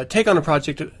just take on a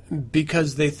project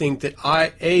because they think that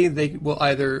they will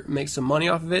either make some money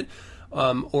off of it,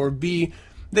 or B,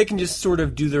 they can just sort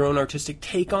of do their own artistic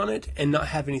take on it and not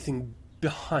have anything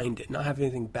behind it, not have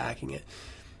anything backing it.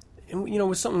 And, you know,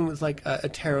 with something with like a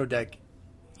tarot deck,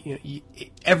 you know,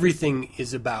 everything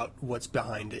is about what's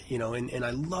behind it, you know, and I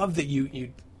love that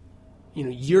you know,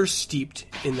 you're steeped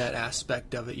in that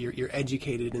aspect of it. You're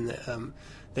educated in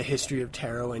the history of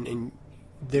tarot, and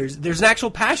there's an actual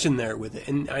passion there with it,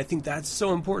 and I think that's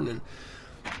so important. And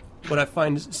what I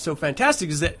find so fantastic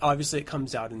is that obviously it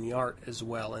comes out in the art as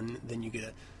well, and then you get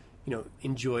to, you know,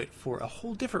 enjoy it for a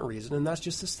whole different reason, and that's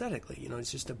just aesthetically. You know,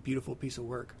 it's just a beautiful piece of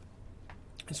work.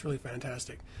 It's really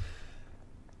fantastic.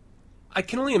 I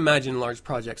can only imagine large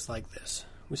projects like this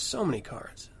with so many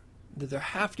cards that there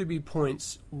have to be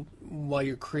points while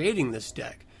you're creating this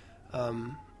deck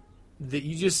that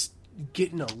you just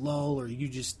get in a lull, or you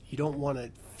don't want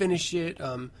to finish it.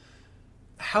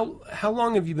 How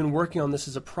long have you been working on this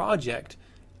as a project,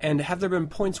 and have there been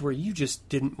points where you just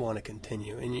didn't want to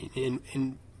continue?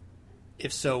 And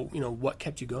if so, you know, what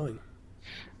kept you going?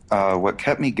 What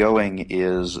kept me going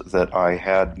is that I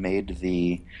had made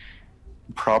the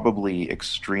probably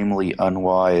extremely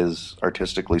unwise,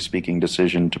 artistically speaking,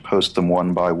 decision to post them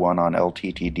one by one on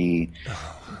LTTD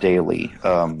daily.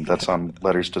 That's on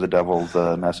Letters to the Devil,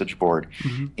 the message board.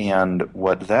 Mm-hmm. And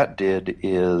what that did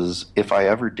is, if I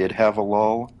ever did have a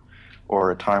lull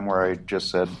or a time where I just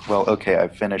said, well, okay,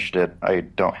 I've finished it, I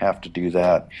don't have to do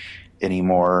that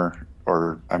anymore,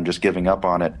 or I'm just giving up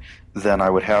on it, then I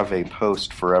would have a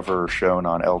post forever shown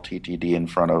on LTTD in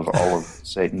front of all of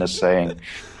Satanists saying,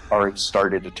 already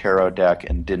started a tarot deck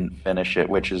and didn't finish it,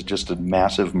 which is just a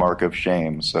massive mark of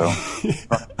shame. So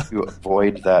to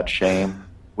avoid that shame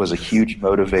was a huge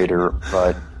motivator.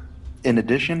 But in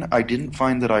addition, I didn't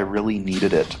find that I really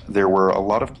needed it. There were a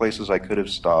lot of places I could have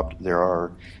stopped. There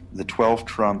are the 12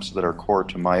 trumps that are core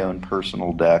to my own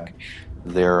personal deck.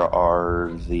 There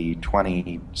are the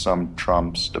 20-some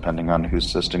trumps, depending on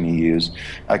whose system you use.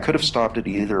 I could have stopped at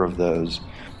either of those,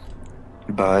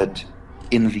 but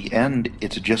in the end,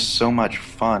 it's just so much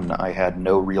fun, I had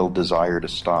no real desire to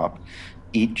stop.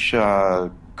 Each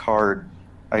card,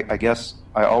 I guess,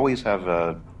 I always have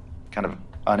a kind of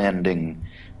unending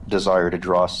desire to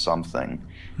draw something.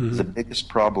 Mm-hmm. The biggest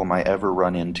problem I ever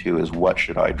run into is, what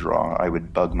should I draw? I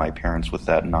would bug my parents with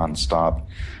that nonstop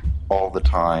all the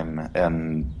time,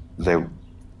 and they,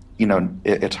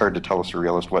 it's hard to tell a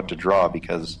surrealist what to draw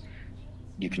because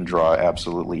you can draw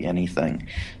absolutely anything.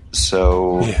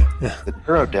 So the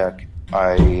tarot deck,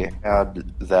 I had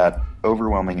that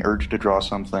overwhelming urge to draw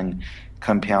something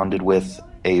compounded with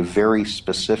a very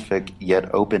specific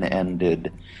yet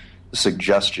open-ended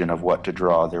suggestion of what to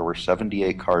draw. There were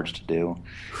 78 cards to do,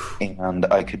 and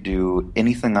I could do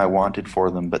anything I wanted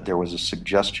for them, but there was a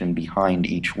suggestion behind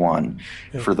each one.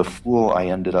 Yeah. For the Fool, I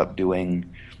ended up doing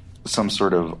some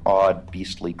sort of odd,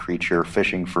 beastly creature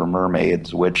fishing for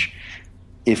mermaids, which,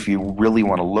 if you really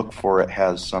want to look for it,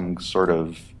 has some sort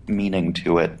of meaning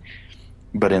to it.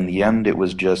 But in the end, it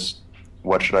was just,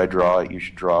 what should I draw? You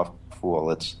should draw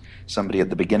Fool. It's somebody at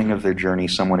the beginning of their journey,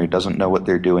 someone who doesn't know what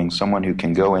they're doing, someone who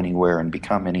can go anywhere and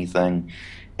become anything.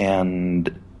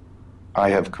 And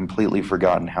I have completely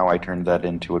forgotten how I turned that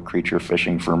into a creature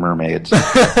fishing for mermaids.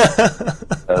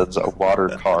 It's a water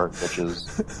card, which is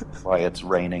why it's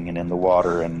raining and in the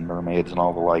water and mermaids and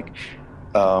all the like.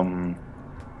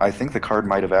 I think the card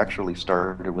might have actually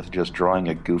started with just drawing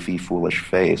a goofy, foolish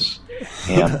face,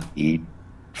 and the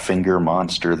finger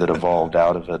monster that evolved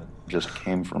out of it just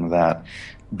came from that.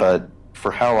 But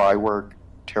for how I work,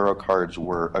 tarot cards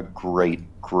were a great,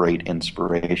 great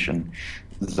inspiration.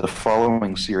 The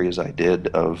following series I did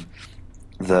of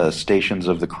the Stations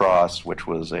of the Cross, which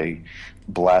was a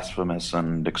blasphemous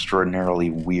and extraordinarily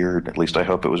weird, at least I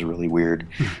hope it was really weird,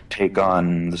 take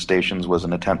on the Stations, was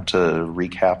an attempt to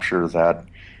recapture that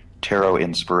tarot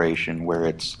inspiration where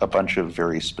it's a bunch of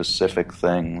very specific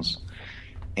things.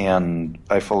 And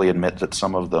I fully admit that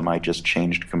some of them I just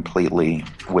changed completely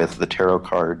with the tarot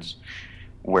cards,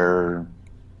 where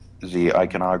the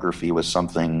iconography was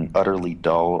something utterly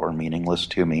dull or meaningless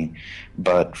to me.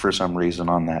 But for some reason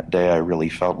on that day, I really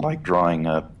felt like drawing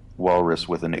a walrus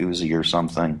with an Uzi or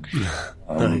something.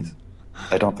 Nice.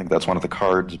 I don't think that's one of the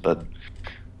cards, but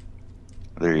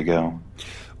there you go.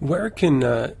 Where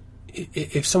can,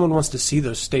 if someone wants to see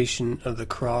those Station of the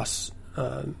Cross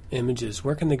images,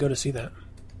 where can they go to see that?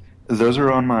 Those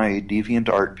are on my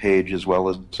DeviantArt page as well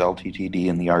as LTTD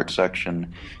in the art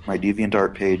section. My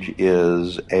DeviantArt page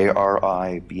is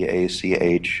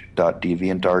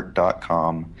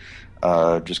aribach.deviantart.com.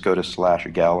 Just go to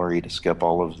 /gallery to skip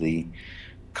all of the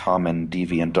common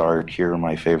DeviantArt. Here are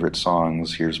my favorite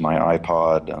songs. Here's my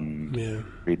iPod, and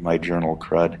read my journal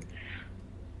crud.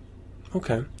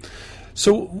 Okay.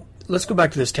 So let's go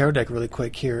back to this tarot deck really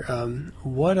quick here.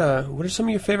 What are some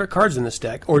of your favorite cards in this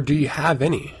deck, or do you have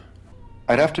any?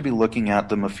 I'd have to be looking at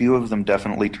them. A few of them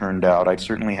definitely turned out. I'd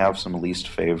certainly have some least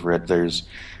favorite. There's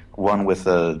one with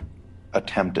a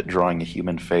attempt at drawing a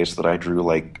human face that I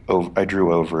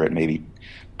drew over it maybe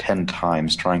 10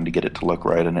 times trying to get it to look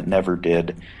right, and it never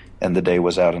did. And the day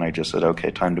was out, and I just said,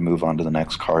 okay, time to move on to the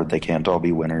next card. They can't all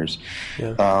be winners.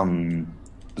 Yeah.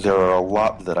 There are a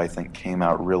lot that I think came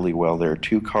out really well. There are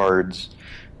 2 cards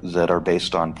that are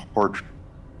based on portraits,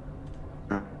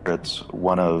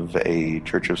 one of a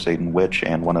Church of Satan witch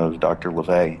and one of Dr.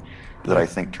 LeVay, that I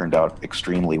think turned out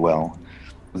extremely well.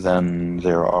 Then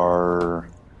there are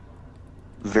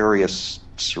various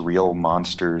surreal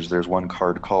monsters. There's one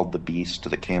card called the Beast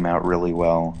that came out really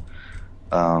well.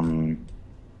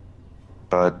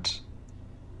 But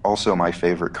also my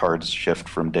favorite cards shift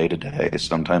from day to day.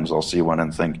 Sometimes I'll see one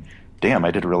and think, damn,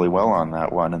 I did really well on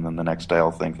that one, and then the next day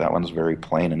I'll think that one's very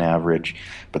plain and average,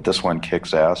 but this one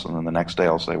kicks ass, and then the next day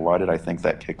I'll say, why did I think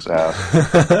that kicks ass?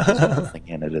 There's nothing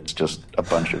in it. It's just a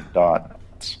bunch of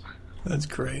dots. That's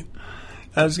great.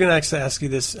 I was going to actually ask you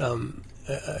this a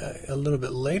little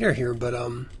bit later here, but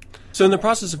so in the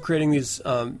process of creating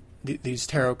these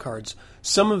tarot cards,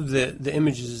 some of the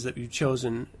images that you've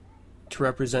chosen to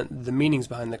represent the meanings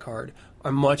behind the card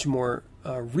are much more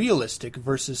realistic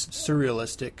versus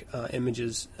surrealistic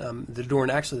images that adorn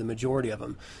actually the majority of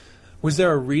them. Was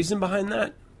there a reason behind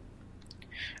that?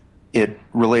 It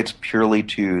relates purely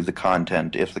to the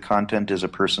content. If the content is a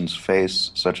person's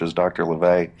face, such as Dr.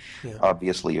 LeVay,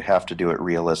 obviously you have to do it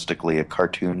realistically. A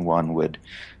cartoon one would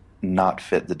not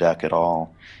fit the deck at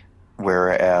all.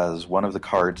 Whereas one of the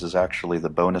cards is actually the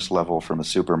bonus level from a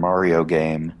Super Mario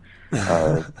game.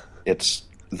 It's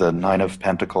the Nine of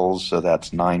Pentacles, so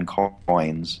that's 9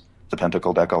 coins. The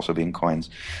Pentacle deck also being coins.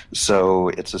 So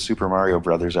it's a Super Mario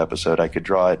Brothers episode. I could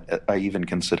draw it. I even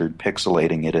considered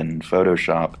pixelating it in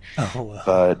Photoshop. Oh, wow.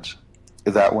 But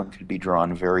that one could be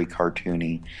drawn very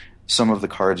cartoony. Some of the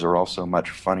cards are also much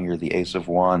funnier. The Ace of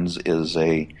Wands is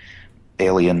a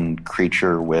alien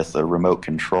creature with a remote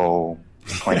control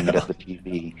pointing it at the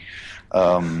TV.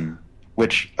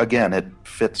 Which, again, it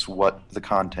fits what the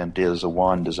content is. A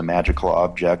wand is a magical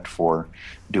object for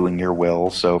doing your will.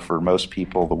 So for most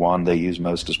people, the wand they use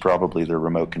most is probably their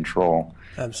remote control.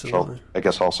 Absolutely. So I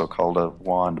guess also called a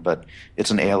wand, but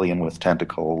it's an alien with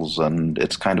tentacles, and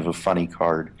it's kind of a funny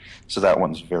card. So that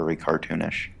one's very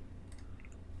cartoonish.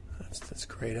 That's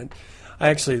great. I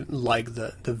actually like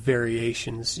the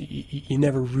variations. You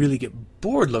never really get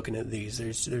bored looking at these.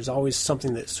 There's always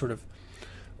something that sort of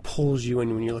pulls you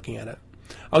in when you're looking at it.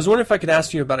 I was wondering if I could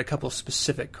ask you about a couple of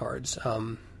specific cards.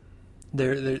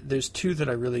 There's two that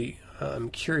I really am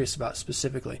curious about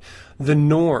specifically. The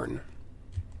Norn.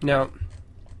 Now,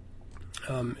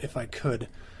 if I could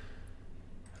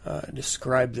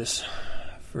describe this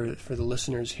for the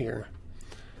listeners here.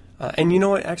 And you know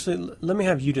what? Actually, let me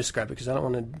have you describe it because I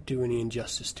don't want to do any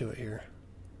injustice to it here.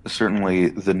 Certainly,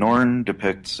 the Norn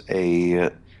depicts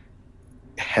a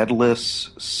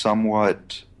headless,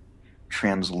 somewhat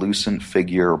translucent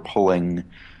figure pulling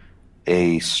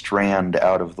a strand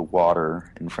out of the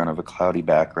water in front of a cloudy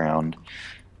background.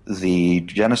 The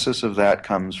genesis of that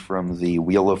comes from the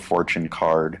Wheel of Fortune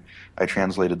card. I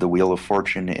translated the Wheel of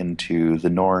Fortune into the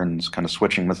Norns, kind of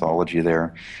switching mythology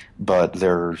there, but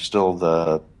they're still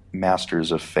the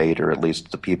masters of fate, or at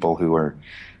least the people who are,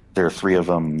 there are 3 of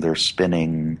them, they're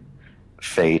spinning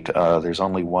fate. There's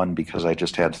only one because I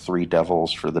just had 3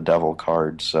 devils for the devil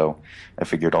card, so I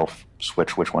figured I'll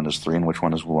switch which one is 3 and which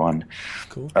one is 1.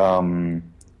 Cool.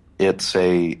 It's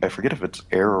I forget if it's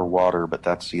air or water, but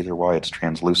that's either why it's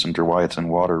translucent or why it's in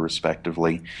water,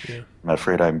 respectively. Yeah. I'm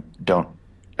afraid I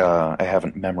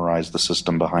haven't memorized the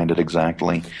system behind it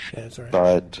exactly. Yeah, that's right.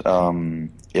 But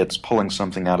it's pulling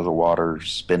something out of the water,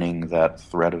 spinning that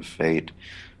thread of fate.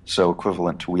 So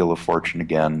equivalent to Wheel of Fortune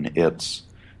again, it's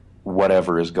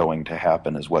whatever is going to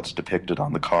happen is what's depicted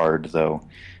on the card, though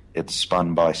it's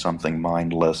spun by something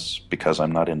mindless because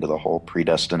I'm not into the whole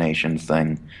predestination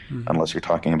thing, unless you're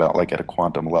talking about like at a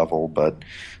quantum level. But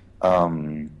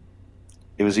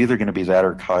it was either going to be that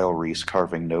or Kyle Reese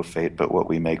carving no fate but what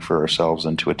we make for ourselves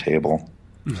into a table.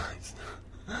 Nice.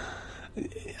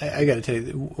 I got to tell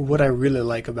you, what I really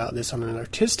like about this on an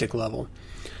artistic level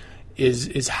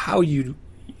is how you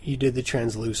did the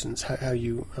translucence, how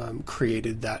you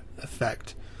created that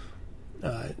effect.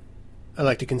 I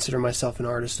like to consider myself an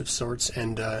artist of sorts,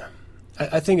 and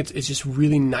I think it's just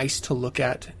really nice to look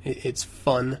at. It's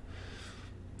fun.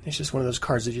 It's just one of those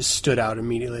cards that just stood out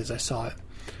immediately as I saw it.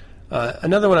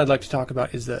 Another one I'd like to talk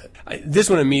about is this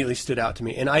one immediately stood out to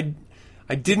me, and I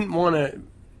didn't want to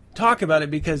talk about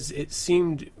it because it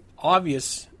seemed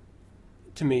obvious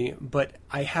to me, but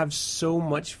I have so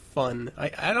much fun.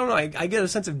 I don't know. I get a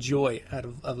sense of joy out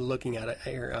of looking at it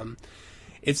here.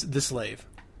 It's the Slave.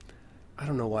 I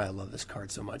don't know why I love this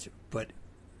card so much, but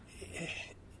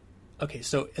okay.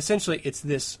 So essentially, it's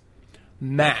this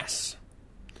mass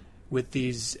with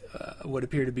these what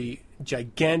appear to be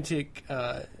gigantic,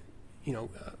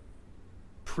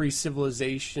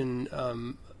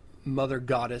 pre-civilization mother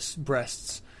goddess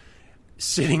breasts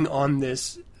sitting on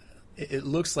this. It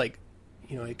looks like,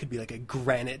 it could be like a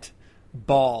granite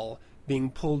ball being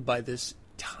pulled by this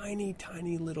tiny,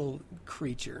 tiny little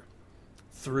creature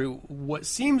through what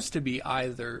seems to be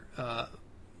either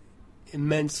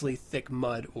immensely thick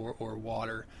mud or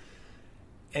water.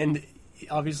 And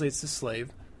obviously it's the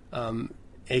Slave,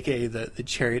 a.k.a. the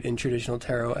chariot in traditional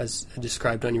tarot as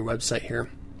described on your website here.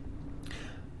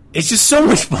 it's just so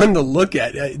much fun to look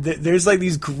at. There's like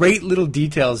these great little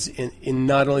details in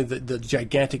not only the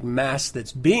gigantic mass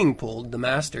that's being pulled, the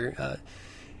master,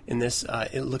 in this,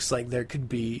 it looks like there could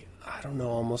be, I don't know,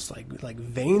 almost like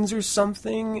veins or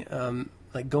something,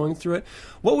 like going through it.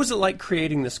 What was it like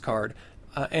creating this card?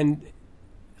 And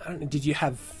I don't know, did you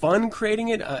have fun creating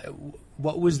it?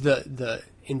 What was the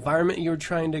environment you were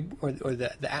trying to, or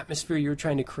the atmosphere you were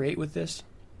trying to create with this?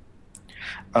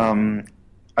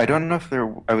 I don't know if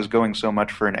I was going so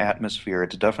much for an atmosphere.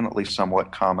 It's definitely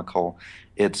somewhat comical.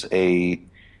 It's a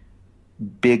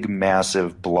big,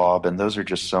 massive blob, and those are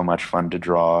just so much fun to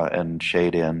draw and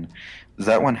shade in.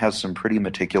 That one has some pretty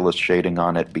meticulous shading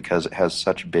on it because it has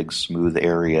such big, smooth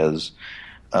areas.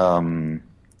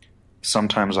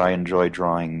 Sometimes I enjoy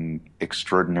drawing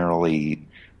extraordinarily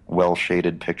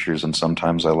well-shaded pictures, and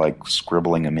sometimes I like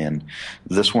scribbling them in.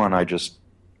 This one,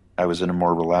 I was in a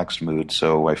more relaxed mood,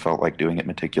 so I felt like doing it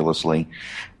meticulously.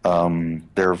 There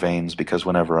are veins because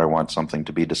whenever I want something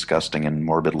to be disgusting and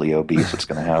morbidly obese, it's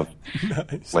going to have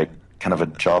Nice. like kind of a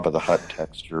Jabba the Hutt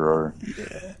texture. Or,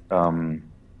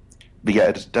 but yeah,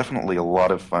 it's definitely a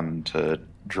lot of fun to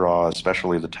draw,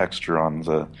 especially the texture on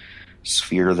the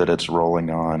sphere that it's rolling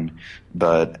on.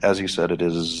 But as you said, it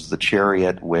is the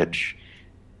chariot, which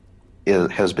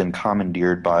has been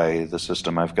commandeered by the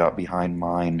system I've got behind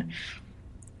mine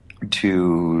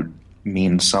to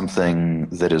mean something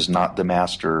that is not the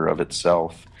master of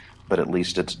itself, but at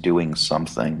least it's doing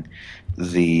something.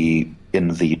 In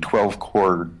the 12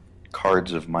 chord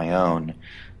cards of my own,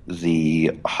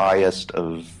 the highest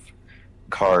of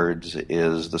cards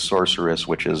is the sorceress,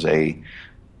 which is a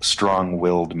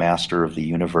strong-willed master of the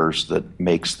universe that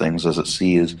makes things as it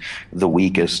sees. The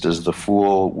weakest is the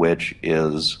fool, which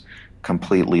is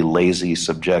completely lazy,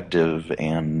 subjective,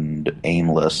 and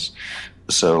aimless.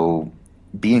 So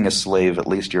being a slave, at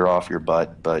least you're off your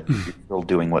butt, but you're still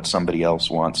doing what somebody else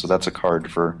wants. So that's a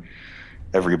card for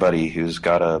everybody who's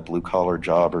got a blue-collar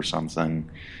job or something.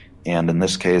 And in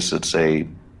this case, it's a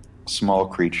small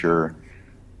creature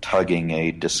tugging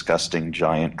a disgusting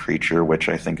giant creature, which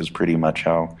I think is pretty much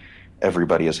how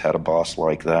everybody has had a boss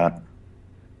like that.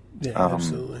 Yeah,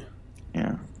 absolutely.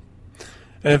 Yeah.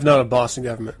 And if not a boss in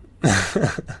government.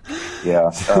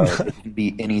 Yeah, it can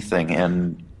be anything.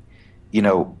 And, you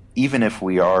know, even if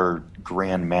we are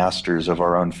grand masters of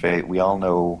our own fate, we all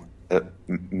know,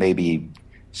 maybe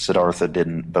Siddhartha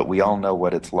didn't, but we all know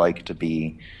what it's like to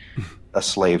be a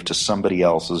slave to somebody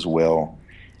else's will.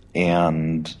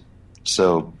 And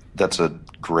so that's a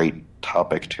great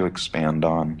topic to expand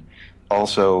on.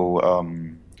 Also,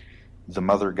 the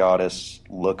mother goddess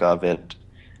look of it,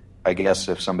 I guess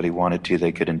if somebody wanted to,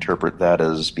 they could interpret that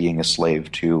as being a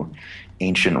slave to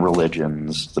ancient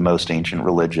religions, the most ancient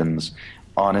religions.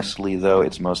 Honestly, though,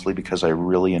 it's mostly because I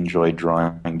really enjoy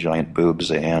drawing giant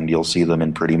boobs, and you'll see them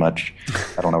in pretty much,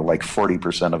 I don't know, like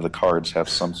 40% of the cards have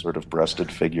some sort of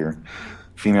breasted figure.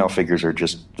 Female figures are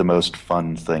just the most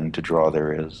fun thing to draw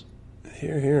there is.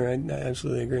 Here, I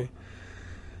absolutely agree.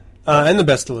 And the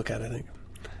best to look at, I think.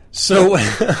 So,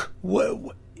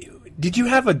 did you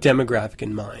have a demographic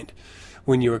in mind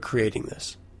when you were creating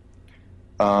this?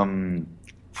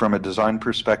 From a design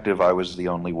perspective, I was the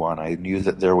only one. I knew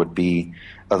that there would be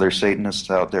other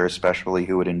Satanists out there, especially,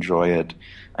 who would enjoy it.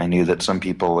 I knew that some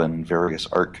people in various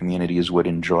art communities would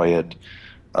enjoy it.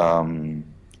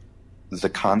 The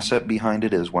concept behind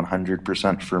it is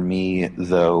 100% for me,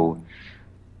 though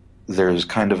there's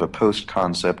kind of a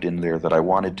post-concept in there that I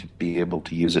wanted to be able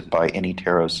to use it by any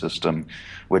tarot system,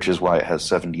 which is why it has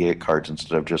 78 cards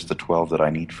instead of just the 12 that I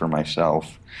need for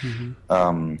myself. Mm-hmm.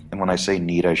 And when I say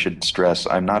need, I should stress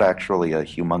I'm not actually a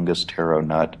humongous tarot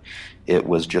nut. It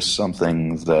was just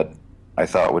something that I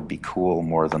thought would be cool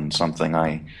more than something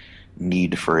I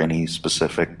need for any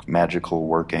specific magical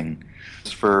working.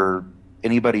 For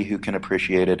anybody who can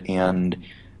appreciate it, and,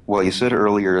 well, you said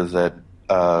earlier that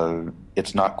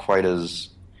it's not quite as,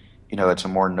 it's a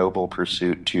more noble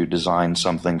pursuit to design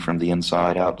something from the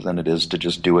inside out than it is to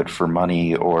just do it for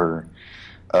money or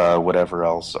whatever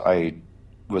else. I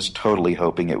was totally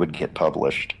hoping it would get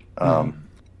published. I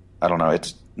don't know,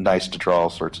 it's nice to draw all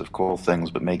sorts of cool things,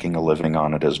 but making a living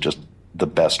on it is just the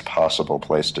best possible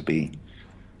place to be.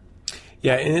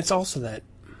 Yeah, and it's also that,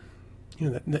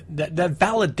 that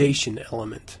validation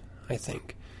element, I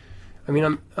think. I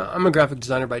mean, I'm a graphic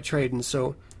designer by trade, and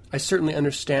so I certainly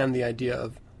understand the idea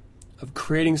of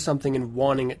creating something and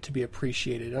wanting it to be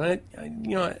appreciated.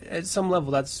 And at some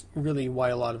level, that's really why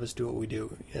a lot of us do what we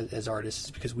do as artists,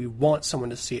 is because we want someone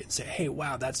to see it and say, "Hey,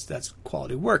 wow, that's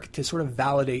quality work," to sort of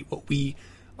validate what we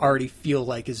already feel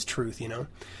like is truth, And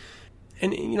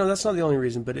that's not the only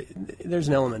reason, but there's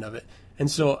an element of it. And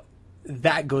so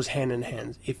that goes hand in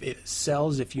hand. If it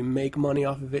sells, if you make money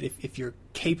off of it, if you're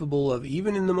capable of,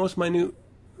 even in the most minute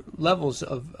levels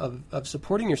of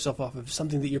supporting yourself off of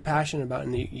something that you're passionate about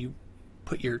and that you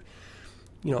put your,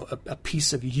 a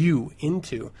piece of you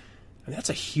into, and that's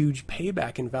a huge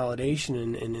payback in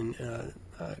validation and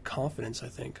confidence, I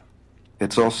think.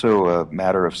 It's also a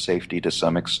matter of safety to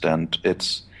some extent.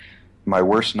 It's my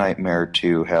worst nightmare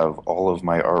to have all of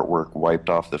my artwork wiped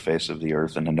off the face of the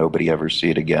earth and to nobody ever see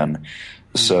it again.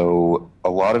 Mm-hmm. So a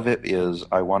lot of it is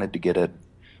I wanted to get it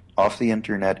off the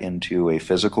internet into a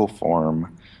physical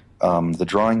form. The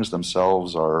drawings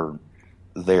themselves are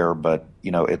there, but,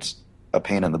 it's a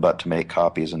pain in the butt to make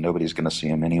copies and nobody's going to see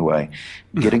them anyway.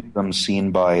 Getting them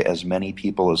seen by as many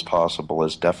people as possible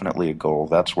is definitely a goal.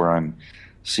 That's where I'm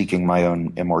seeking my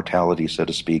own immortality, so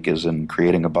to speak, is in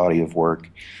creating a body of work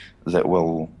that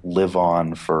will live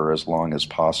on for as long as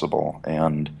possible.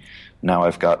 And now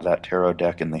I've got that tarot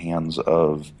deck in the hands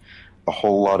of a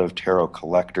whole lot of tarot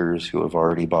collectors who have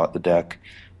already bought the deck,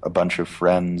 a bunch of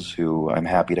friends who I'm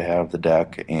happy to have the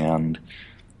deck, and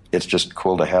it's just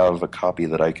cool to have a copy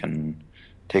that I can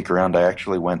take around. I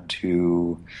actually went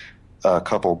to a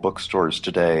couple bookstores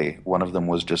today. One of them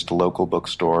was just a local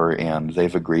bookstore, and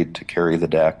they've agreed to carry the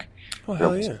deck. Oh,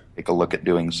 hell yeah. Take a look at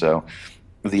doing so.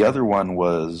 The other one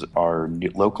was our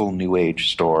local New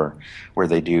Age store, where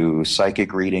they do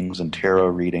psychic readings and tarot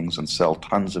readings and sell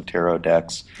tons of tarot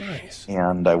decks. Nice.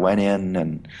 And I went in,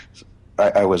 and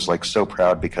I was like so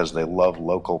proud because they love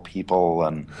local people,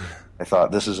 and I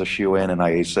thought this is a shoe-in, and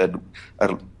I said,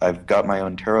 I've got my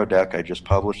own tarot deck. I just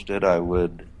published it. I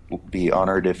would be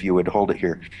honored if you would hold it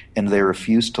here. And they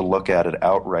refused to look at it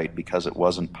outright because it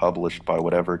wasn't published by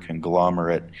whatever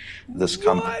conglomerate this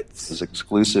company is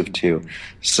exclusive to.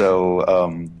 So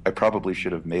I probably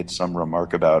should have made some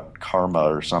remark about karma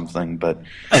or something, but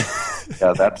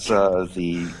yeah, that's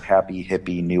the happy,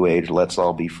 hippie, new age, let's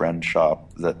all be friends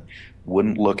shop that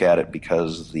wouldn't look at it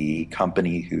because the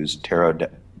company whose tarot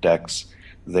decks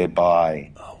they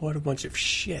buy. Oh, what a bunch of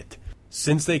shit.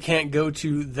 Since they can't go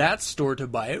to that store to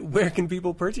buy it, where can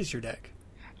people purchase your deck?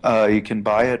 You can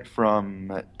buy it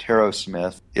from Tarot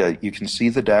Smith. You can see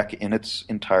the deck in its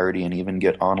entirety and even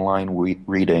get online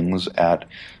readings at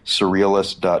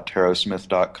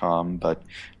surrealist.tarotsmith.com, but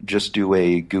just do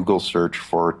a Google search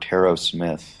for Tarot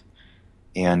Smith,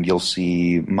 and you'll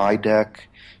see my deck,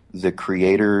 the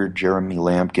creator, Jeremy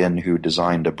Lampkin, who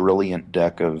designed a brilliant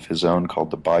deck of his own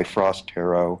called the Bifrost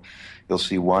Tarot. You'll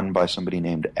see one by somebody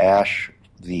named Ash.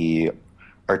 The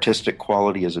artistic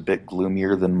quality is a bit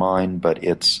gloomier than mine, but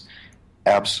it's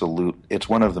it's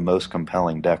one of the most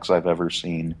compelling decks I've ever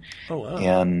seen. Oh, wow.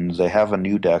 And they have a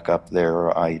new deck up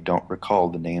there. I don't recall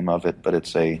the name of it, but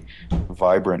it's a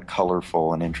vibrant,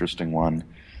 colorful, and interesting one.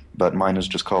 But mine is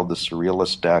just called the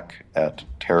Surrealist deck at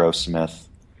Tarot Smith.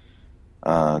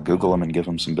 Google them and give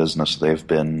them some business. They've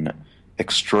been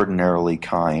extraordinarily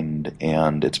kind,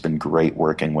 and it's been great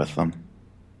working with them.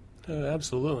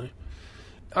 Absolutely.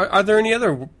 Are there any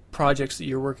other projects that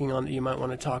you're working on that you might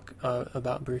want to talk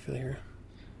about briefly here?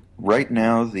 Right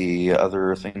now, the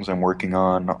other things I'm working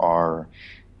on are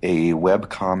a web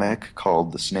comic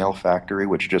called The Snail Factory,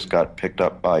 which just got picked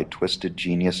up by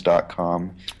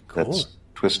twistedgenius.com. Cool. That's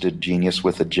Twisted Genius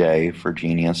with a J for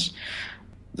genius.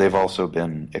 They've also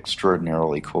been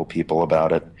extraordinarily cool people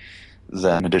about it.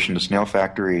 Then, in addition to Snail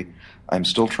Factory, I'm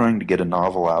still trying to get a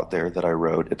novel out there that I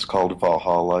wrote. It's called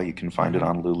Valhalla. You can find it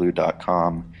on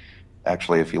Lulu.com.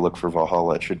 Actually, if you look for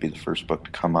Valhalla, it should be the first book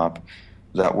to come up.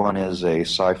 That one is a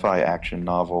sci-fi action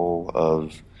novel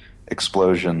of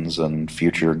explosions and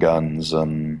future guns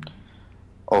and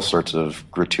all sorts of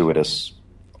gratuitous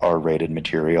R-rated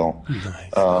material.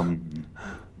 Nice.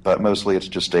 But mostly it's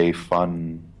just a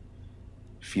fun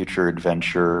future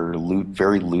adventure,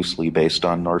 very loosely based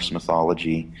on Norse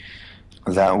mythology.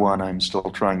 That one I'm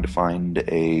still trying to find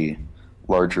a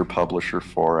larger publisher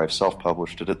for. I've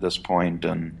self-published it at this point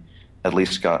and at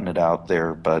least gotten it out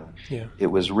there, but yeah. It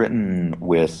was written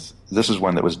with, this is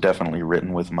one that was definitely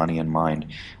written with money in mind.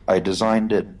 I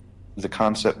designed it, the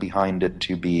concept behind it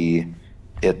to be,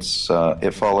 it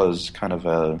follows kind of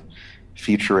a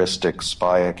futuristic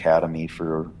spy academy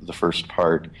for the first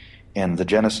part, and the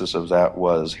genesis of that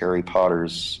was Harry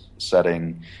Potter's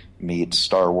setting meets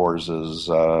Star Wars's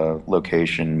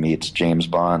location meets James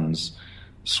Bond's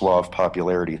suave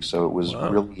popularity. So it was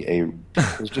really it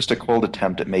was just a cold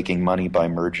attempt at making money by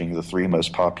merging the three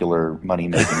most popular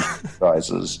money-making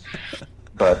franchises.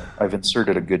 But I've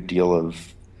inserted a good deal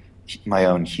of my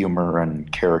own humor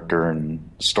and character and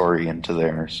story into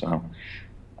there, so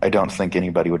I don't think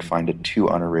anybody would find it too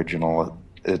unoriginal.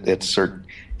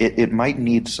 It might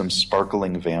need some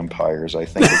sparkling vampires, I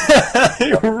think.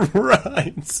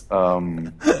 Right.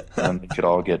 And they could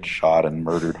all get shot and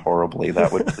murdered horribly.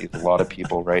 That would please a lot of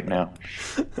people right now.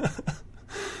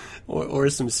 Or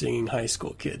some singing high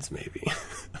school kids, maybe.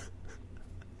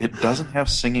 It doesn't have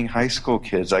singing high school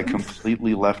kids. I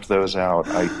completely left those out.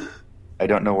 I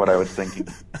don't know what I was thinking.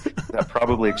 That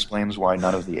probably explains why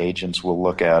none of the agents will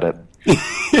look at it.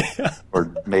 Yeah.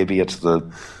 Or maybe it's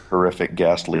the horrific,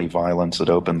 ghastly violence it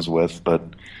opens with, but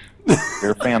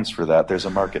there are fans for that. There's a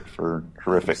market for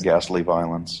horrific, ghastly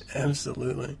violence.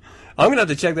 Absolutely. I'm going to have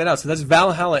to check that out. So that's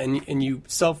Valhalla, and you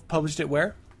self-published it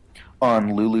where?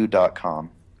 On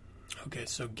Lulu.com. Okay,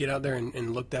 so get out there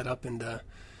and look that up and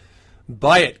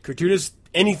buy it. Gratuitous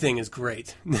anything is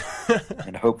great.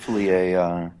 And hopefully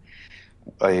a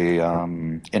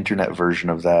internet version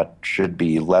of that should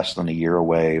be less than a year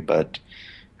away, but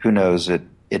who knows?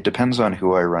 It depends on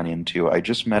who I run into. I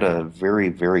just met a very,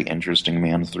 very interesting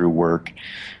man through work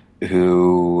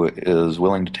who is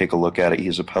willing to take a look at it.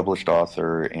 He's a published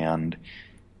author, and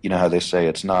you know how they say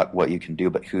it's not what you can do,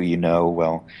 but who you know.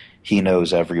 Well, he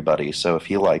knows everybody, so if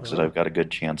he likes it, I've got a good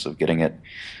chance of getting it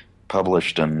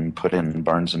published and put in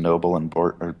Barnes & Noble and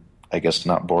or I guess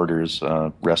not Borders,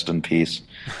 rest in peace.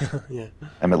 Yeah.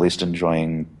 I'm at least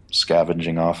enjoying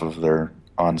scavenging off of their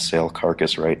on-sale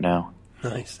carcass right now.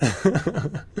 Nice.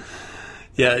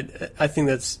 Yeah, I think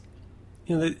that's,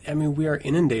 I mean, we are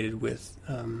inundated with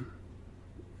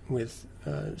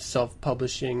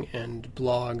self-publishing and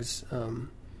blogs,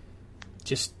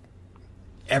 just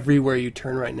everywhere you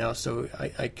turn right now. So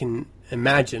I can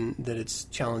imagine that it's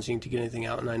challenging to get anything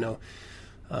out, and I know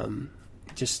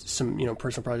just some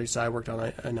personal projects I worked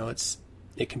on, I know it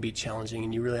can be challenging,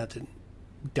 and you really have to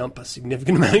dump a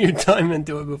significant amount of your time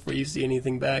into it before you see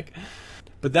anything back.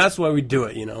 But that's why we do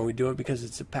it, we do it because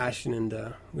it's a passion,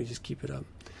 and we just keep it up.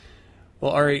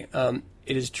 Well, Ari,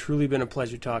 it has truly been a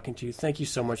pleasure talking to you. Thank you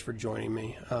so much for joining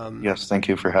me. Yes, thank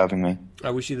you for having me. I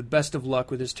wish you the best of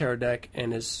luck with this tarot deck,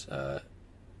 and as a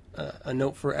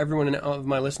note for everyone of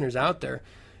my listeners out there,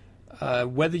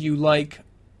 whether you like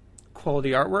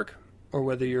quality artwork, or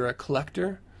whether you're a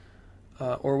collector,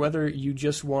 or whether you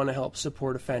just want to help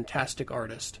support a fantastic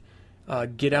artist,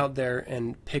 get out there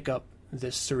and pick up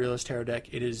this Surrealist Tarot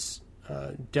deck. It is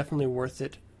definitely worth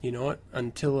it. You know what?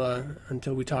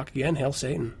 Until we talk again, hail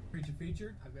Satan.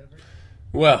 Feature?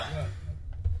 Well,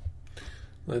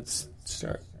 let's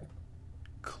start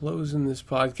closing this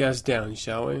podcast down,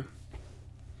 shall we?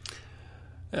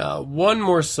 One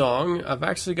more song. I've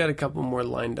actually got a couple more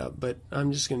lined up, but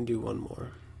I'm just going to do one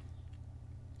more.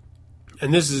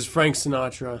 And this is Frank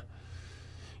Sinatra.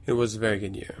 It was a very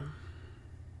good year.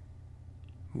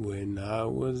 When I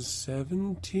was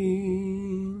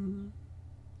 17,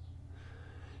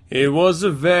 it was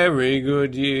a very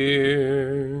good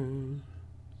year.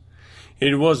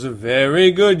 It was a very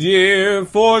good year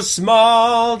for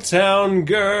small town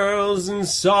girls and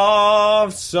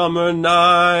soft summer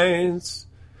nights.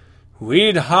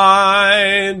 We'd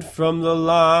hide from the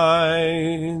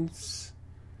lights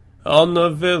on the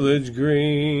village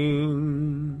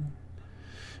green.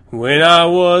 When I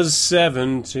was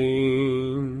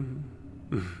 17,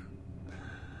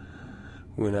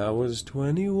 when I was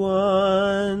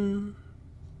 21,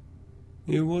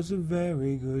 it was a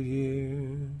very good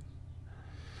year.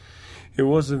 It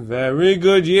was a very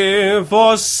good year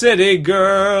for city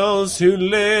girls who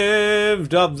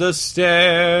lived up the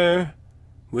stair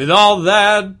with all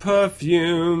that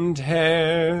perfumed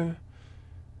hair,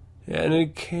 and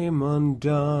it came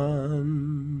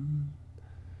undone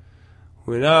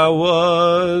when I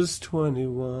was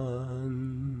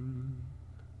 21.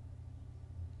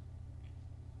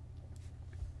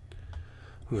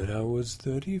 When I was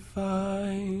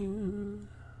 35,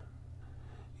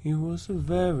 it was a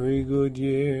very good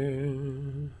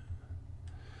year.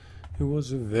 It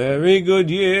was a very good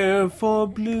year for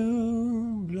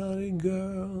blue-blooded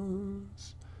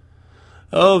girls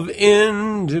of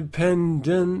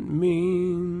independent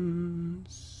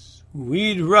means.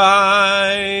 We'd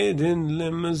ride in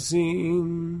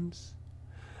limousines.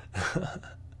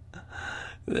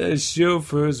 The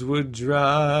chauffeurs would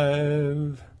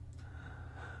drive.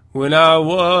 When I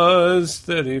was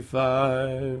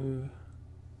 35.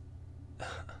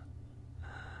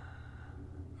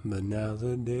 But now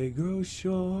the day grows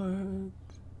short.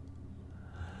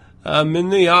 I'm in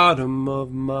the autumn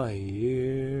of my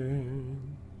year.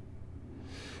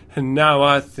 And now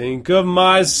I think of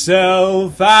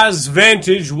myself as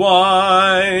vintage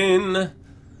wine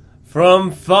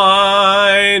from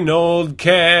fine old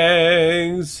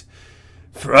kegs,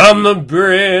 from the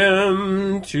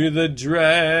brim to the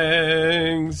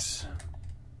dregs.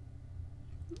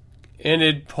 and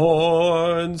it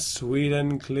poured sweet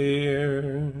and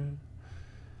clear.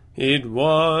 It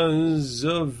was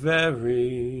a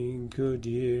very good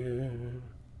year.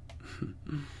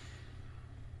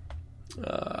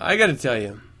 I gotta tell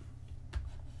you,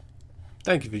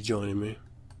 thank you for joining me.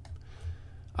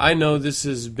 I know this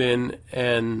has been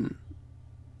an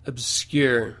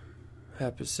obscure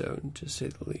episode, to say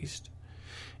the least.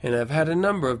 And I've had a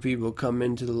number of people come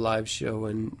into the live show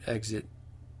and exit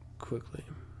quickly.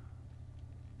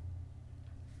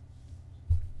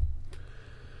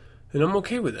 And I'm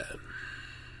okay with that.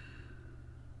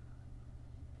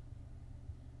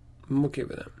 I'm okay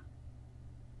with that.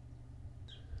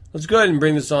 Let's go ahead and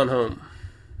bring this on home.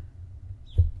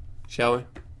 Shall we?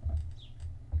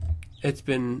 It's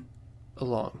been a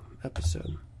long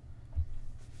episode.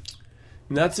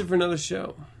 And that's it for another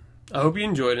show. I hope you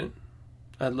enjoyed it.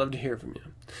 I'd love to hear from you.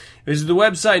 Visit the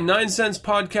website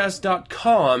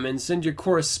 9centspodcast.com and send your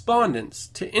correspondence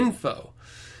to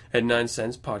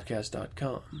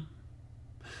info@9centspodcast.com.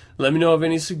 Let me know of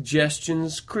any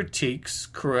suggestions, critiques,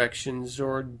 corrections,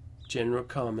 or general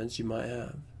comments you might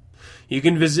have. You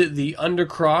can visit the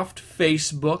Undercroft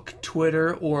Facebook,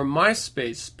 Twitter, or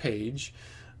MySpace page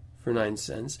for 9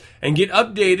 cents and get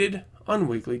updated on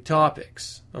weekly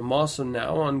topics. I'm also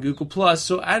now on Google+,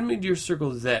 so add me to your circle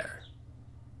there.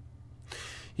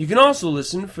 You can also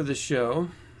listen to the show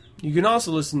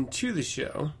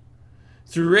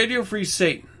through Radio Free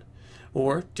Satan,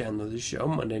 or download the show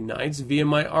Monday nights via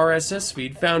my RSS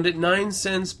feed found at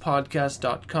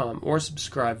 9centspodcast.com, or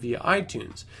subscribe via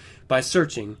iTunes by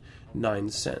searching 9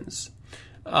 cents.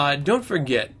 Don't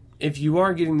forget, if you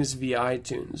are getting this via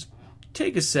iTunes,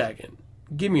 take a second,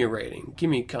 give me a rating, give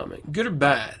me a comment, good or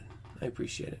bad. I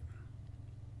appreciate it.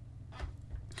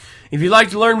 If you'd like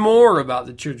to learn more about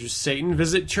the Church of Satan,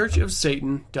 visit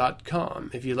churchofsatan.com.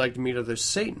 If you'd like to meet other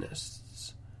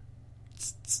Satanists,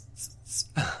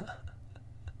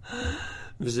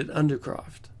 visit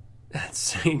Undercroft at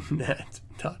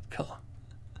satanet.com.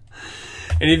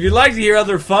 And if you'd like to hear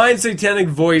other fine satanic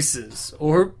voices,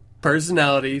 or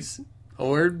personalities,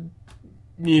 or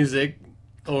music,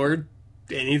 or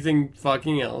anything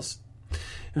fucking else,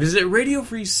 visit Radio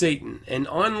Free Satan, an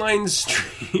online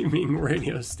streaming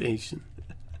radio station.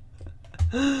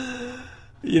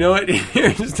 You know what?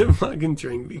 Here's the fucking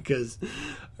drink, because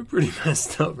I'm pretty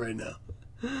messed up right now.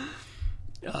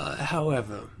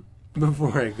 However,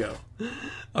 before I go,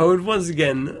 I would once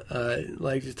again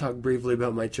like to talk briefly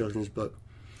about my children's book,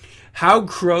 How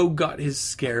Crow Got His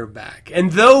Scare Back.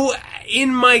 And though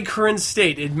in my current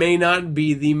state it may not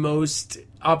be the most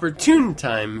opportune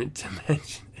time to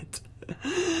mention it,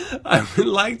 I would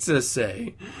like to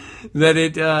say that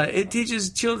it teaches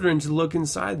children to look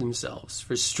inside themselves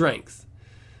for strength,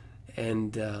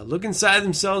 and look inside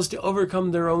themselves to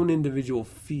overcome their own individual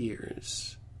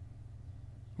fears,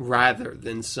 rather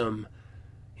than some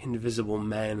invisible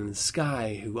man in the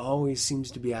sky who always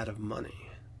seems to be out of money.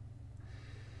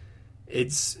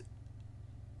 It's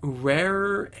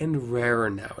rarer and rarer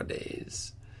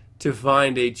nowadays to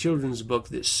find a children's book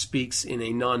that speaks in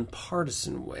a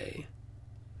nonpartisan way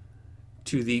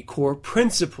to the core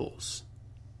principles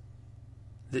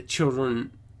that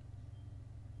children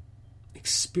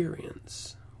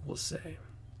experience, we'll say.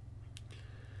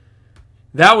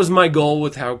 That was my goal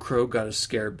with How Crow Got His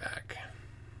Scare Back.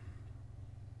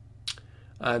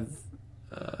 I've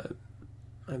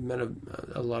met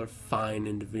a lot of fine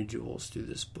individuals through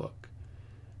this book,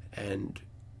 and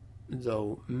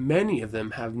though many of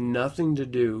them have nothing to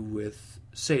do with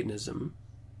Satanism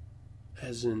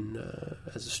as a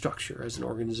structure, as an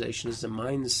organization, as a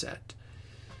mindset,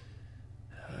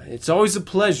 it's always a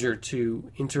pleasure to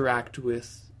interact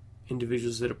with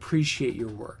individuals that appreciate your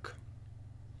work.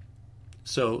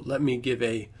 So let me give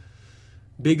a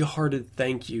big-hearted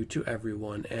thank you to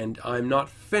everyone, and I'm not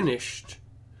finished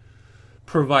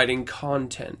providing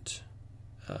content,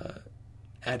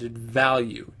 added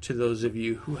value to those of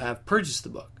you who have purchased the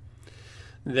book.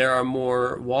 There are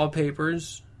more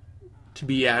wallpapers to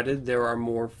be added. There are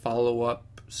more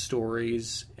follow-up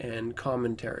stories and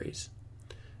commentaries.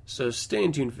 So stay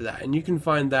in tune for that. And you can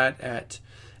find that at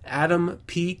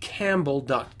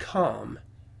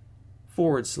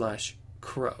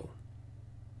AdamPCampbell.com/crow.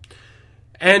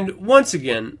 And once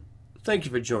again, thank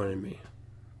you for joining me.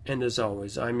 And as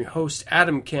always, I'm your host,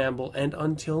 Adam Campbell, and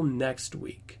until next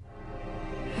week,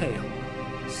 hail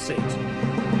Satan.